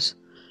peccatoribus,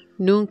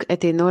 nunc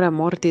et in hora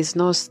mortis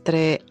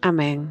nostrae.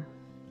 Amén.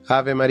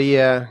 Ave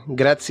Maria,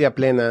 gratia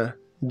plena,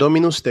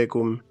 Dominus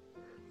Tecum,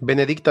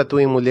 benedicta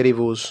tui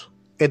mulieribus,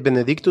 et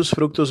benedictus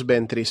fructus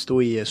ventris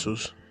tui,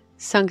 Iesus.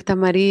 Sancta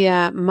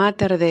Maria,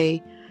 Mater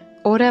Dei,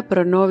 ora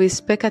pro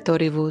nobis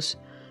peccatoribus,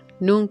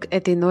 nunc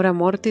et in hora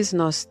mortis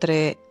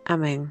nostrae.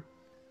 Amén.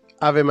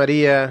 Ave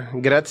Maria,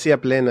 gratia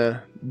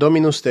plena,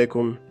 Dominus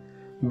Tecum,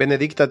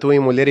 benedicta tui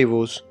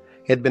mulieribus,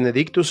 et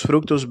benedictus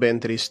fructus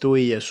ventris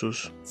tui,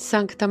 Iesus.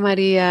 Sancta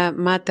Maria,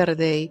 Mater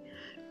Dei,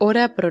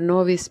 ora pro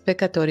nobis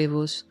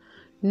peccatoribus,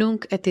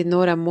 nunc et in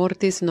hora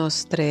mortis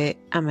nostrae.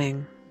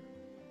 Amén.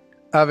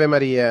 Ave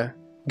Maria,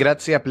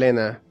 gratia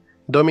plena,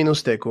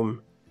 Dominus Tecum,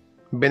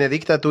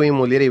 benedicta tui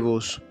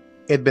mulieribus,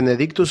 et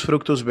benedictus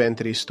fructus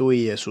ventris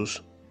tui,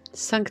 Iesus.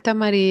 Sancta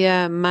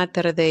Maria,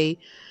 Mater Dei,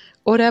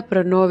 ora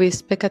pro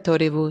nobis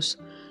peccatoribus,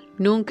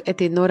 nunc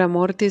et in hora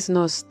mortis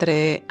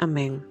nostrae.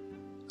 Amén.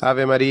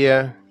 Ave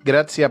Maria,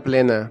 gratia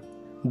plena,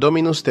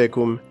 Dominus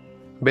Tecum,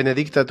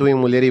 benedicta tui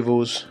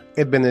mulieribus,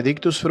 et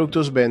benedictus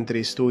fructus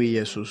ventris tui,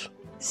 Iesus.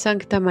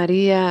 Sancta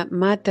Maria,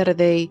 Mater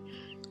Dei,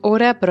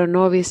 ora pro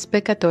nobis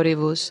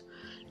peccatoribus,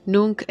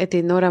 nunc et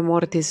in hora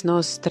mortis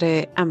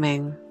nostrae.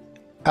 Amén.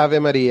 Ave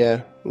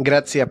Maria,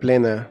 gratia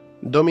plena,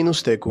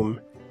 Dominus Tecum,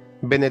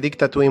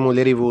 benedicta tui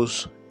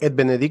mulieribus, et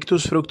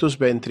benedictus fructus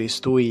ventris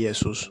tui,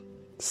 Iesus.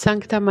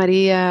 Sancta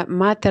Maria,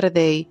 Mater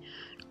Dei,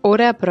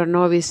 ora pro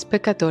nobis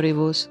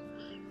peccatoribus,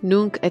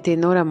 nunc et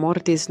in hora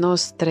mortis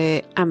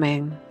nostrae.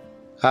 Amén.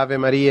 Ave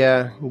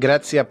Maria,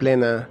 gratia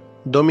plena,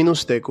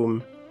 Dominus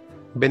Tecum,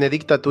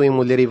 benedicta tui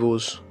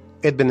mulieribus,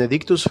 et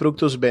benedictus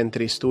fructus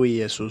ventris tui,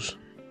 Iesus.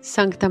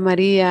 Sancta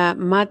Maria,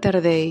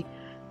 Mater Dei,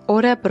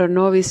 ora pro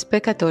nobis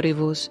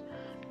peccatoribus,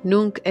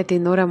 nunc et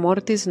in hora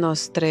mortis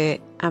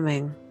nostrae.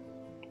 Amén.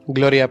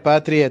 Gloria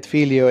Patri et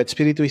Filio et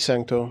Spiritui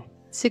Sancto.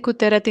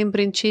 Sicut erat in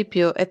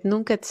principio et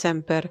nunc et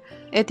semper,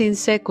 et in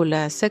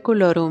saecula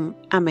saeculorum.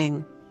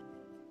 Amén.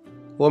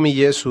 O mi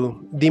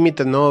Iesu,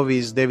 dimite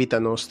nobis de vita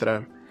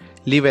nostra,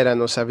 libera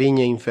nos a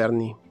vigne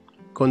inferni,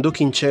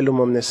 conduc in celum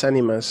omnes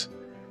animas,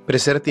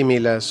 preserti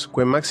milas,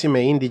 quae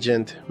maxime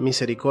indigent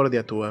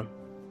misericordia tua.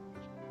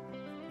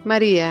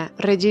 Maria,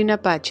 Regina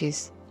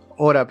Pacis,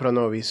 ora pro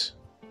nobis.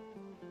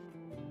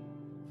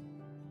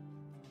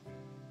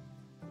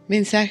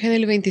 Mensaje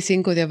del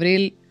 25 de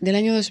abril del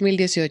año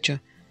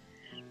 2018.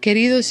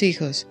 Queridos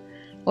hijos,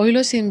 hoy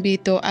los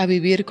invito a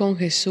vivir con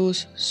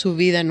Jesús su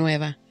vida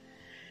nueva.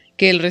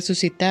 Que el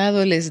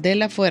resucitado les dé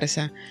la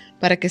fuerza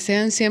para que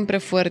sean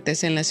siempre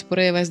fuertes en las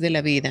pruebas de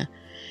la vida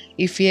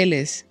y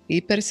fieles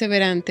y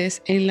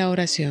perseverantes en la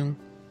oración.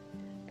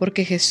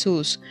 Porque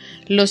Jesús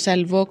los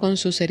salvó con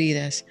sus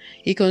heridas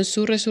y con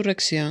su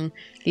resurrección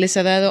les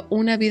ha dado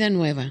una vida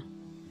nueva.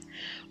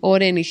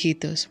 Oren,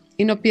 hijitos,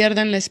 y no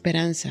pierdan la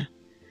esperanza,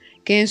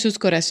 que en sus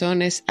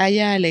corazones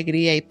haya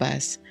alegría y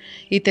paz,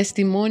 y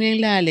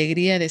testimonien la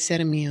alegría de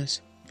ser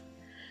míos.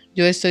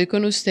 Yo estoy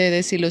con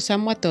ustedes y los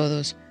amo a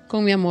todos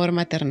con mi amor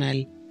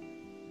maternal.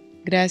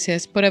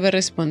 Gracias por haber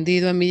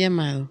respondido a mi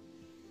llamado.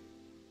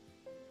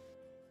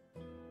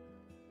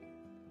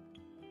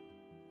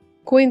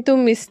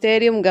 Quintum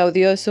mysterium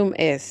gaudiosum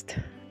est,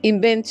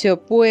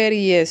 inventio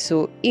pueri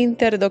Iesu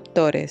inter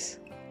doctores.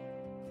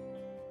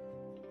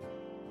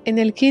 En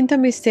el quinto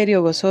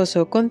misterio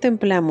gozoso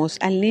contemplamos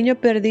al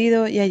niño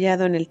perdido y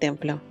hallado en el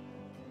templo.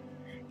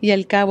 Y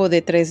al cabo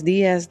de 3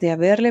 días de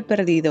haberle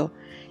perdido,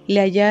 le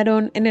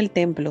hallaron en el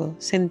templo,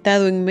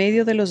 sentado en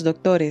medio de los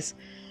doctores,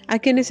 a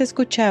quienes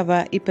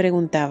escuchaba y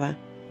preguntaba.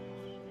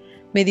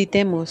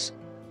 Meditemos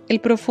el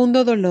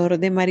profundo dolor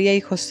de María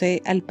y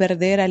José al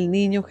perder al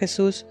niño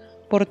Jesús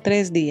por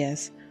 3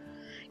 días,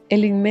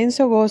 el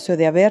inmenso gozo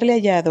de haberle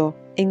hallado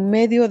en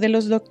medio de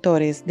los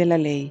doctores de la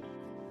ley.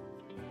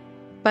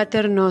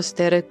 Pater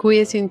noster, qui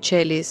es in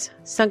celis,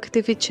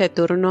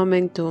 sanctificetur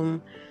nomen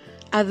tuum,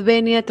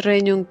 adveniat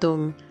regnum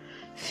tuum,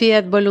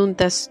 fiat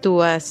voluntas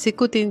tua,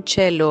 sicut in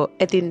cielo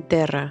et in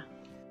terra.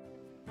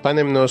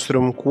 Panem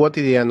nostrum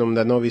quotidianum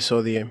da nobis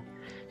hodie,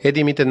 et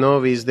dimitte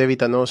nobis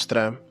debita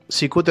nostra,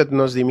 sicut et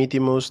nos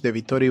dimittimus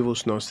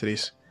debitoribus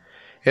nostris.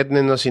 Et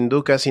ne nos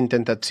inducas in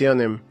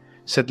tentationem,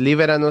 sed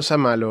libera nos a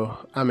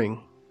malo.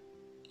 Amén.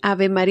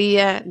 Ave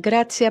Maria,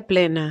 gratia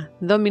plena,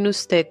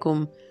 Dominus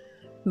tecum,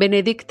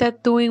 benedicta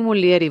tu in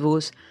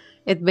mulieribus,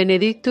 et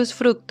benedictus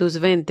fructus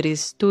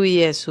ventris tui,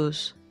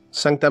 Iesus.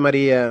 Sancta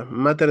Maria,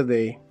 Mater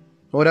Dei,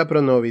 ora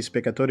pro nobis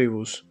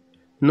peccatoribus,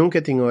 nunc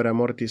et in hora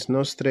mortis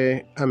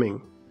nostre.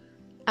 Amén.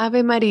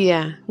 Ave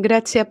Maria,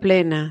 gratia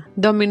plena,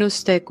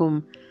 Dominus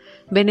tecum,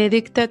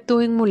 benedicta tu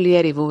in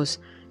mulieribus,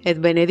 et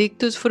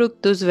benedictus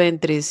fructus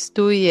ventris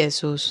tui,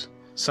 Iesus.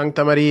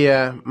 Sancta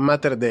Maria,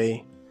 Mater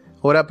Dei,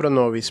 ora pro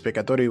nobis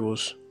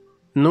peccatoribus,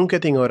 nunc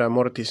et in hora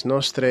mortis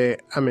nostre.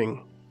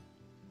 Amén.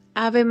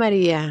 Ave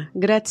Maria,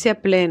 gratia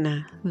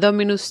plena,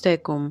 Dominus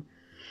tecum,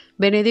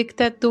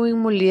 benedicta tu in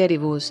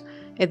mulieribus,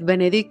 et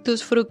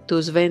benedictus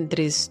fructus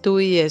ventris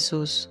tui,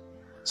 Iesus.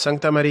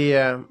 Sancta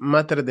Maria,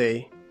 Mater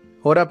Dei,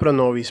 ora pro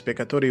nobis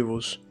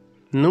peccatoribus,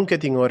 nunc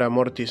et in hora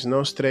mortis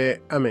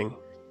nostre. Amén.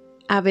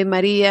 Ave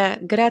Maria,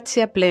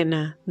 gratia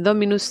plena,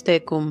 Dominus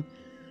tecum,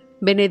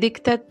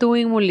 benedicta tu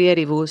in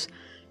mulieribus,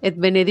 et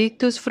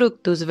benedictus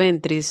fructus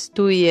ventris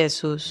tui,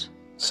 Iesus.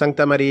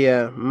 Sancta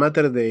Maria,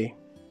 Mater Dei,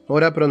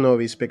 ora pro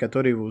nobis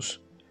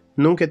peccatoribus,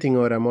 nunc et in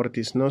hora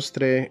mortis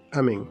nostre.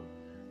 Amén.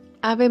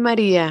 Ave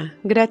Maria,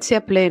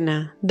 gratia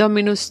plena,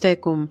 Dominus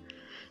tecum,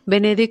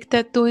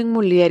 benedicta tu in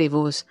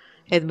mulieribus,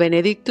 et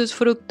benedictus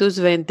fructus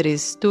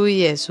ventris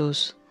tui,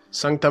 Iesus.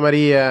 Sancta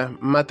Maria,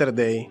 Mater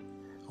Dei,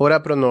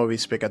 ora pro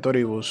nobis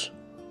peccatoribus,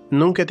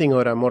 nunc et in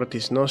hora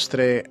mortis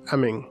nostre.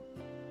 Amén.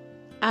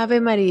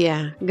 Ave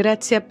Maria,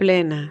 gratia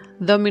plena,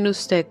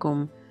 Dominus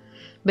tecum,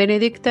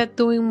 benedicta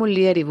tu in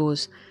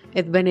mulieribus,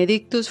 et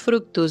benedictus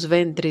fructus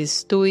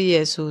ventris tui,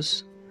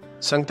 Iesus.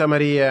 Sancta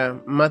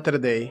Maria, Mater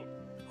Dei,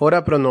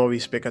 ora pro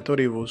nobis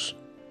peccatoribus,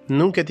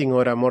 nunc et in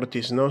hora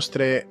mortis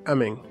nostre.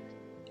 Amén.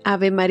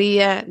 Ave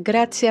Maria,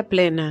 gratia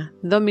plena,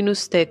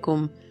 Dominus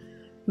tecum,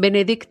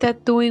 benedicta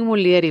tu in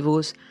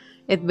mulieribus,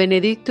 et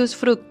benedictus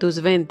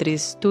fructus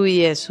ventris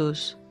tui,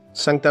 Iesus.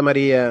 Sancta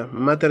Maria,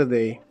 Mater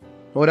Dei,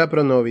 ora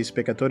pro nobis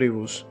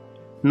peccatoribus,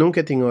 nunc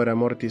et in hora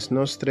mortis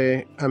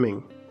nostre.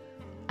 Amén.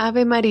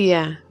 Ave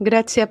Maria,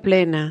 gratia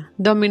plena,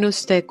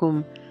 Dominus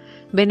tecum,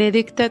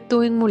 benedicta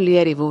tu in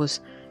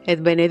mulieribus, et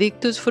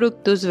benedictus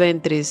fructus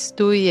ventris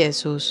tui,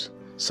 Iesus.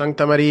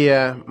 Sancta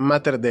Maria,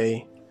 Mater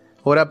Dei,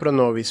 ora pro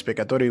nobis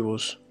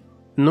peccatoribus,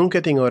 nunc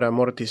et in hora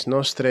mortis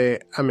nostre.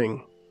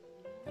 Amén.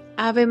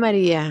 Ave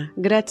Maria,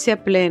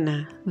 gratia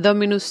plena,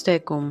 Dominus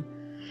tecum,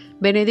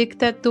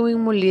 benedicta tu in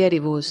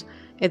mulieribus,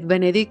 et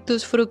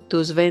benedictus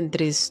fructus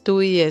ventris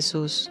tui,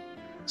 Iesus.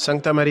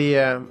 Sancta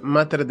Maria,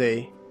 Mater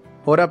Dei,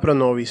 ora pro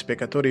nobis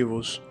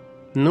peccatoribus,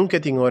 nunc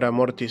et in hora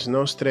mortis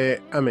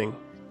nostre. Amén.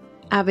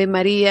 Ave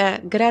Maria,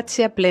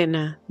 gratia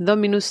plena,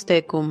 Dominus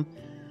tecum,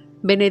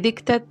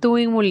 benedicta tu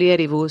in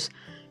mulieribus,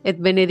 et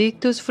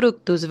benedictus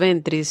fructus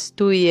ventris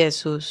tui,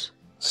 Iesus.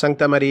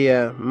 Sancta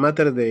Maria,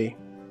 Mater Dei,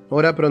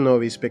 ora pro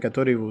nobis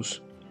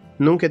peccatoribus,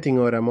 nunc et in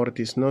hora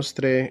mortis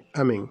nostre.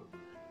 Amén.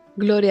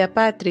 Gloria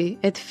Patri,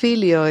 et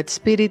Filio, et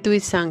Spiritui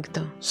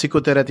Sancto.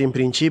 Sicut erat in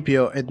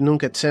principio, et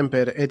nunc et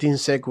semper, et in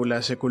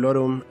saecula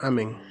saeculorum.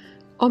 Amén.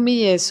 O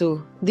mi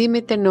Iesu,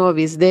 dimite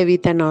nobis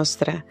debita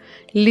nostra,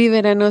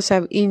 libera-nos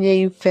ab igne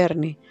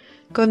inferni,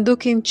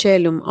 conduc in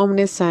celum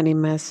omnes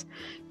animas,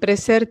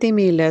 preserti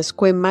milas,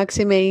 quae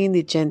maxime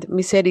indigent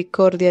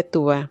misericordia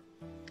tua.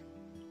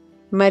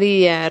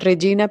 Maria,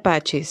 Regina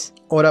Pacis,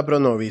 ora pro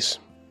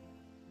nobis.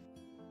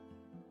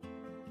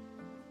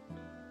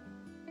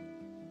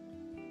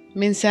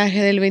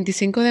 Mensaje del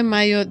 25 de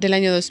mayo del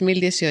año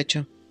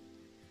 2018.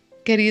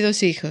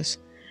 Queridos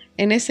hijos,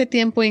 en este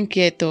tiempo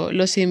inquieto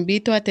los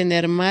invito a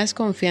tener más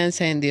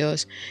confianza en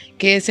Dios,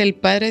 que es el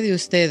Padre de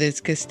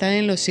ustedes que está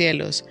en los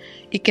cielos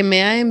y que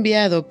me ha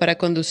enviado para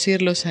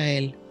conducirlos a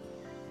Él.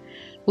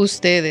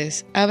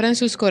 Ustedes abran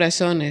sus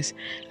corazones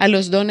a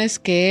los dones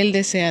que Él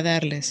desea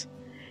darles,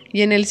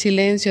 y en el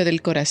silencio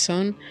del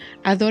corazón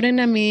adoren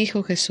a mi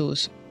Hijo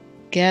Jesús,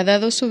 que ha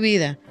dado su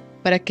vida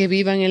para que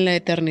vivan en la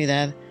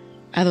eternidad,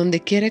 a donde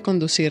quiere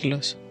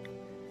conducirlos.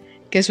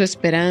 Que su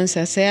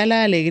esperanza sea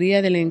la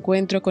alegría del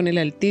encuentro con el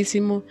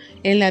Altísimo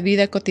en la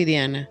vida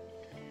cotidiana.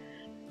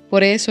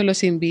 Por eso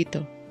los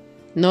invito,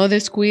 no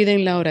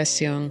descuiden la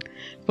oración,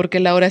 porque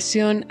la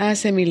oración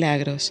hace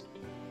milagros.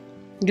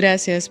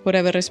 Gracias por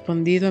haber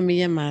respondido a mi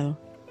llamado.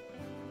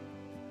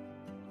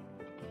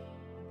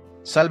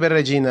 Salve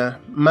Regina,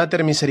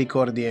 Mater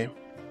Misericordiae,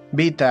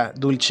 vita,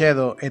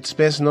 dulcedo, et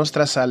spes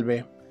nostra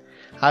salve.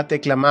 A te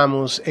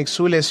clamamus,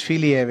 exules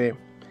filii Eve,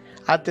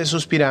 a te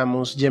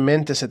suspiramus,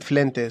 gementes et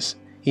flentes,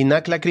 in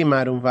ac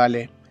lacrimarum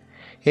vale.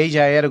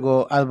 Ella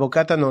ergo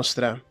advocata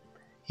nostra,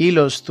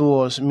 hilos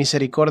tuos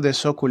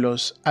misericordes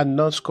oculos ad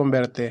nos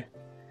converte.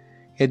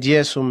 Et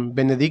Iesum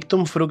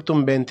benedictum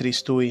fructum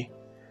ventris tui,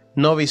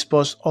 nobis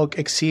post hoc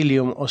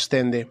exilium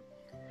ostende.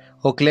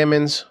 O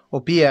clemens,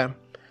 o pia,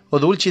 o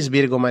dulcis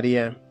Virgo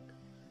Maria,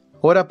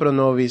 ora pro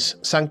nobis,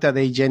 sancta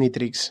Dei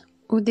genitrix.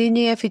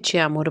 Udini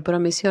efficiamur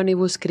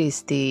promissionibus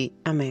Christi.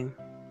 Amen.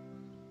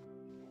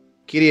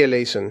 Kyrie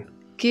eleison.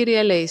 Kyrie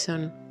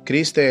eleison.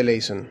 Christe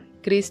eleison.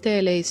 Christe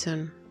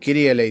eleison.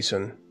 Kyrie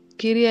eleison.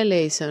 Kyrie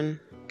eleison.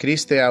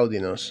 Christe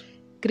audinos.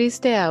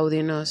 Christe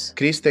audinos.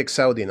 Christe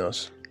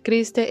exaudinos.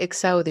 Christe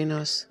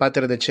exaudinos.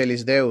 Pater de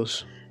celis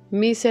Deus.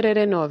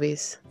 Miserere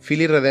nobis.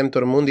 Filii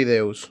redemptor mundi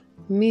Deus.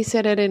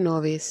 Miserere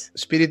nobis.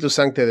 Spiritus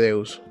Sancte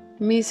Deus.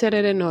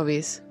 Miserere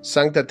nobis.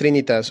 Sancta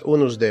Trinitas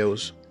unus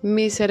Deus.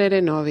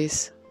 Miserere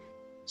nobis.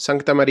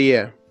 Sancta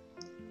Maria.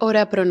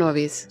 Ora pro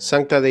nobis.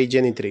 Sancta Dei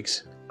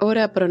genitrix.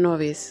 Ora pro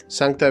nobis.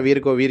 Sancta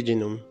Virgo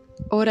Virginum.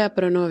 Ora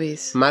pro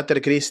nobis.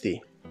 Mater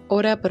Christi.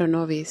 Ora pro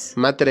nobis.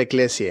 Mater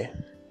Ecclesiae.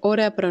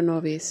 Ora pro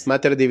nobis.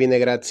 Mater Divinae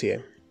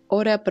Gratiae.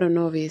 Ora pro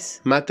nobis.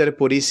 Mater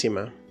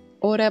Purissima.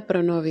 Ora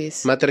pro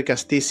nobis. Mater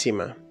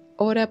Castissima.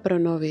 Ora pro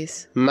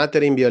nobis.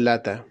 Mater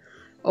Inviolata.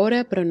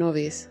 Ora pro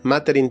nobis.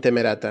 Mater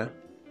Intemerata.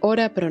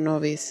 Ora pro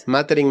nobis.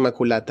 Mater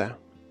Immaculata.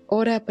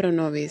 Ora pro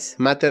nobis.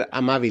 Mater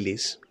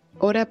Amabilis.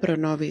 Ora pro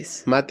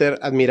nobis. Mater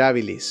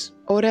Admirabilis.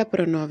 Ora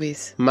pro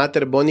nobis.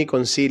 Mater Boni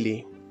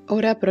Concili.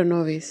 Ora pro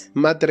nobis.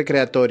 Mater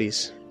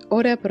Creatoris.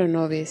 Ora pro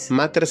nobis.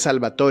 Mater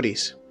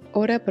Salvatoris.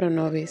 Ora pro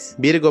nobis.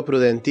 Virgo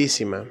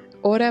Prudentissima.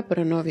 Ora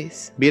pro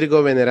nobis.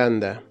 Virgo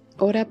Veneranda.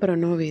 Ora pro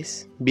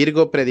nobis.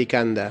 Virgo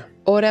Predicanda.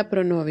 Ora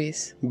pro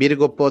nobis.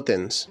 Virgo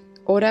Potens.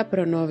 Ora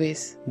pro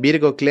nobis.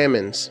 Virgo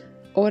Clemens.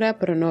 Ora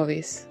pro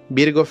nobis.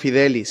 Virgo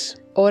Fidelis.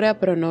 Ora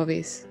pro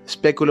nobis.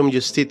 Speculum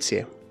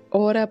Justitiae.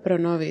 Ora pro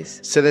nobis.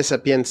 Sede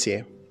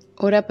Sapientiae.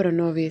 Ora pro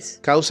nobis.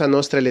 Causa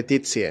Nostra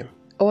Laetitiae.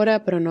 Ora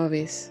pro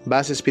nobis.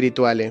 Vas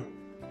Spirituale.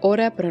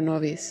 Ora pro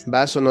nobis.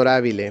 Vas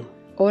Honorabile.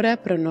 Ora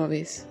pro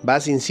nobis.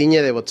 Vas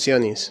Insignia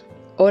Devotionis.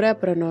 Ora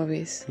pro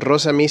nobis.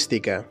 Rosa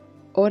Mystica.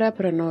 Ora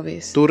pro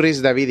nobis.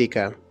 Turris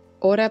Davidica.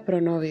 Ora pro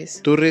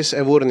nobis. Turris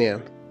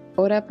Eburnia.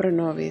 Ora pro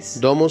nobis.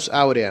 Domus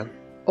Aurea.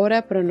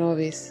 Ora pro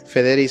nobis.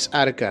 Federis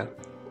Arca.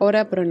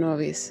 Ora pro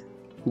nobis.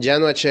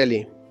 Llano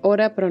Aceli.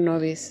 Ora pro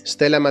nobis.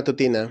 Stella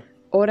Matutina.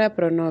 Ora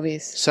pro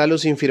nobis.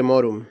 Salus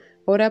Infirmorum.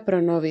 Ora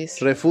pro nobis.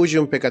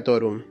 Refugium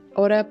Peccatorum.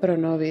 Ora pro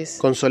nobis.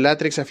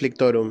 Consolatrix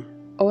Afflictorum.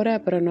 Ora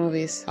pro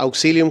nobis.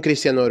 Auxilium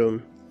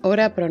Christianorum.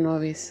 Ora pro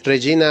nobis.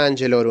 Regina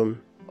Angelorum.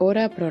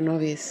 Ora pro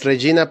nobis.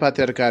 Regina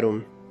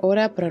Patriarcharum.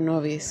 Ora pro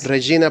nobis.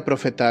 Regina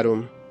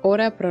Prophetarum.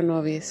 Ora pro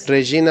nobis.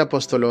 Regina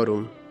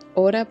Apostolorum.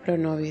 Ora pro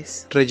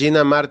nobis.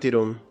 Regina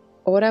Martyrum.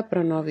 Ora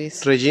pro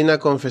nobis. Regina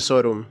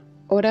Confessorum.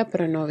 Ora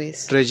pro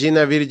nobis.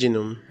 Regina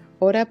Virginum.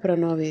 Ora pro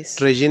nobis.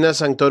 Regina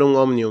Sanctorum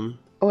Omnium.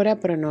 Ora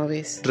pro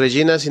nobis.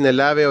 Regina sine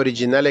lave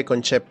originale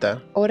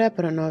concepta. Ora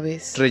pro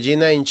nobis.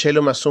 Regina in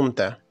celum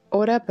assumpta.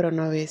 Ora pro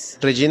nobis.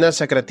 Regina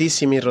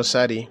Sacratissimi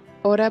Rosari.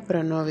 Ora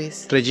pro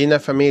nobis. Regina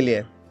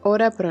Familiae.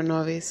 Ora pro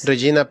nobis.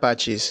 Regina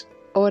Pacis.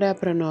 Ora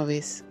pro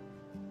nobis.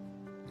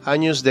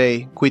 Agnus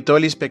Dei, qui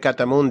tollis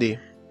peccata mundi.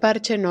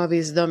 Parce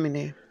nobis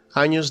Domine.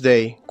 Agnus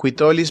Dei, qui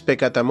tollis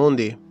peccata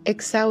mundi.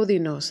 Exaudi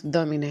nos,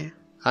 Domine.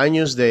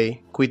 Agnus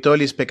Dei, qui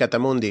tollis peccata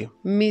mundi.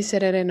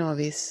 Miserere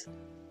nobis.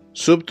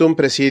 Subtum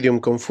presidium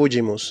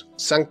confugimus,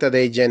 Sancta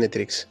Dei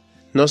genitrix.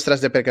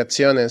 Nostras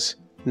deprecationes,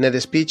 ne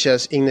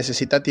despicias in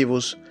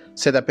necessitatibus,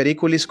 sed a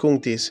periculis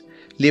cunctis,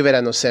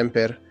 libera nos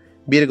semper,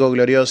 Virgo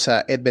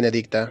gloriosa et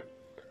benedicta.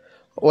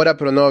 Ora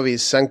pro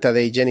nobis, Sancta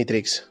Dei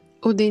genitrix.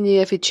 Udini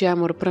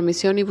efficiamur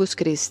promissionibus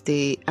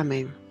Christi.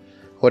 Amen.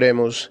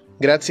 Oremus,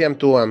 gratiam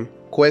tuam,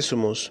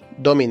 quesumus,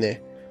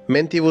 Domine,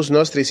 mentibus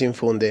nostris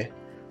infunde,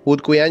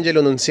 ut qui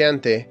angelo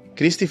nunciante,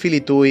 Christi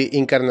Filii Tui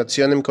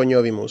incarnationem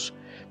coniovimus,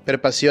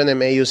 per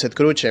passionem eius et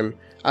crucem,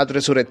 ad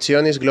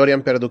resurrectionis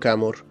gloriam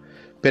perducamur,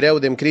 per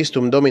eudem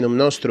Christum Dominum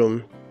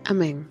nostrum.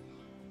 Amén.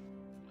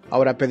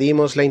 Ahora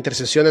pedimos la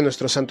intercesión de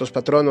nuestros santos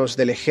patronos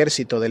del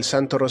ejército del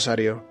Santo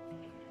Rosario.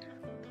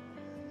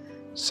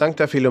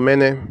 Sancta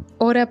Filomene,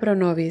 Ora pro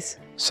nobis.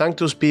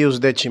 Sanctus Pius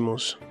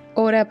Decimus,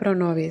 Ora pro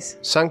nobis.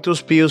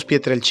 Sanctus Pius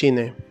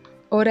Pietrelcine,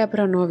 Ora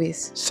pro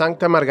nobis.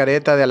 Sancta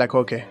Margareta de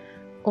Alacoque,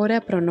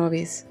 ora pro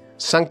nobis.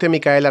 Sancte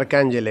Michael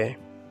Arcangele,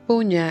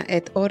 Pugna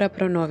et ora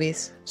pro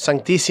nobis.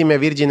 Sanctissime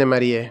Virgine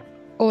Mariae,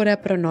 Ora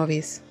pro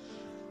nobis.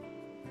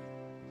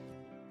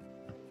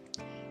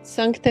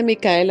 Sancte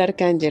Michael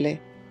Arcangele,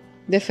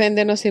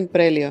 defendenos in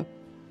prelio,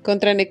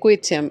 contra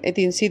nequitiam et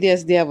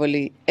insidias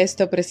diaboli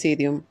esto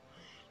presidium.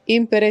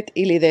 Imperet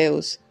illi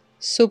Deus,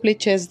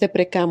 supplices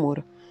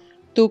deprecamur,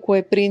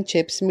 tuque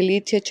princeps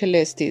militiae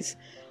celestis,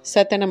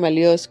 satana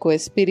maliosque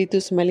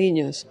spiritus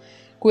malignos,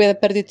 qui ad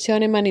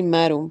perditionem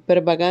animarum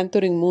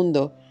pervagantur in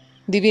mundo,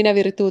 divina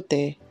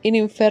virtute, in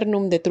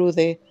infernum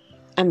detrude.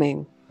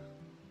 Amen.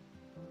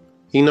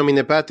 in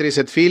nomine Patris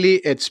et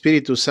Filii et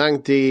Spiritus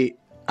Sancti.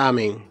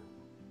 Amén.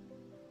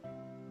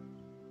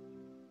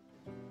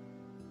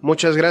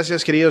 Muchas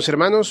gracias, queridos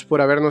hermanos, por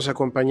habernos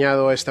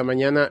acompañado esta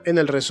mañana en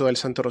el rezo del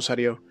Santo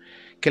Rosario.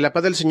 Que la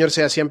paz del Señor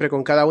sea siempre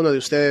con cada uno de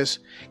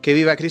ustedes, que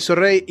viva Cristo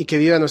Rey y que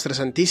viva nuestra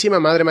Santísima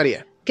Madre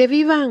María. ¡Que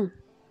vivan!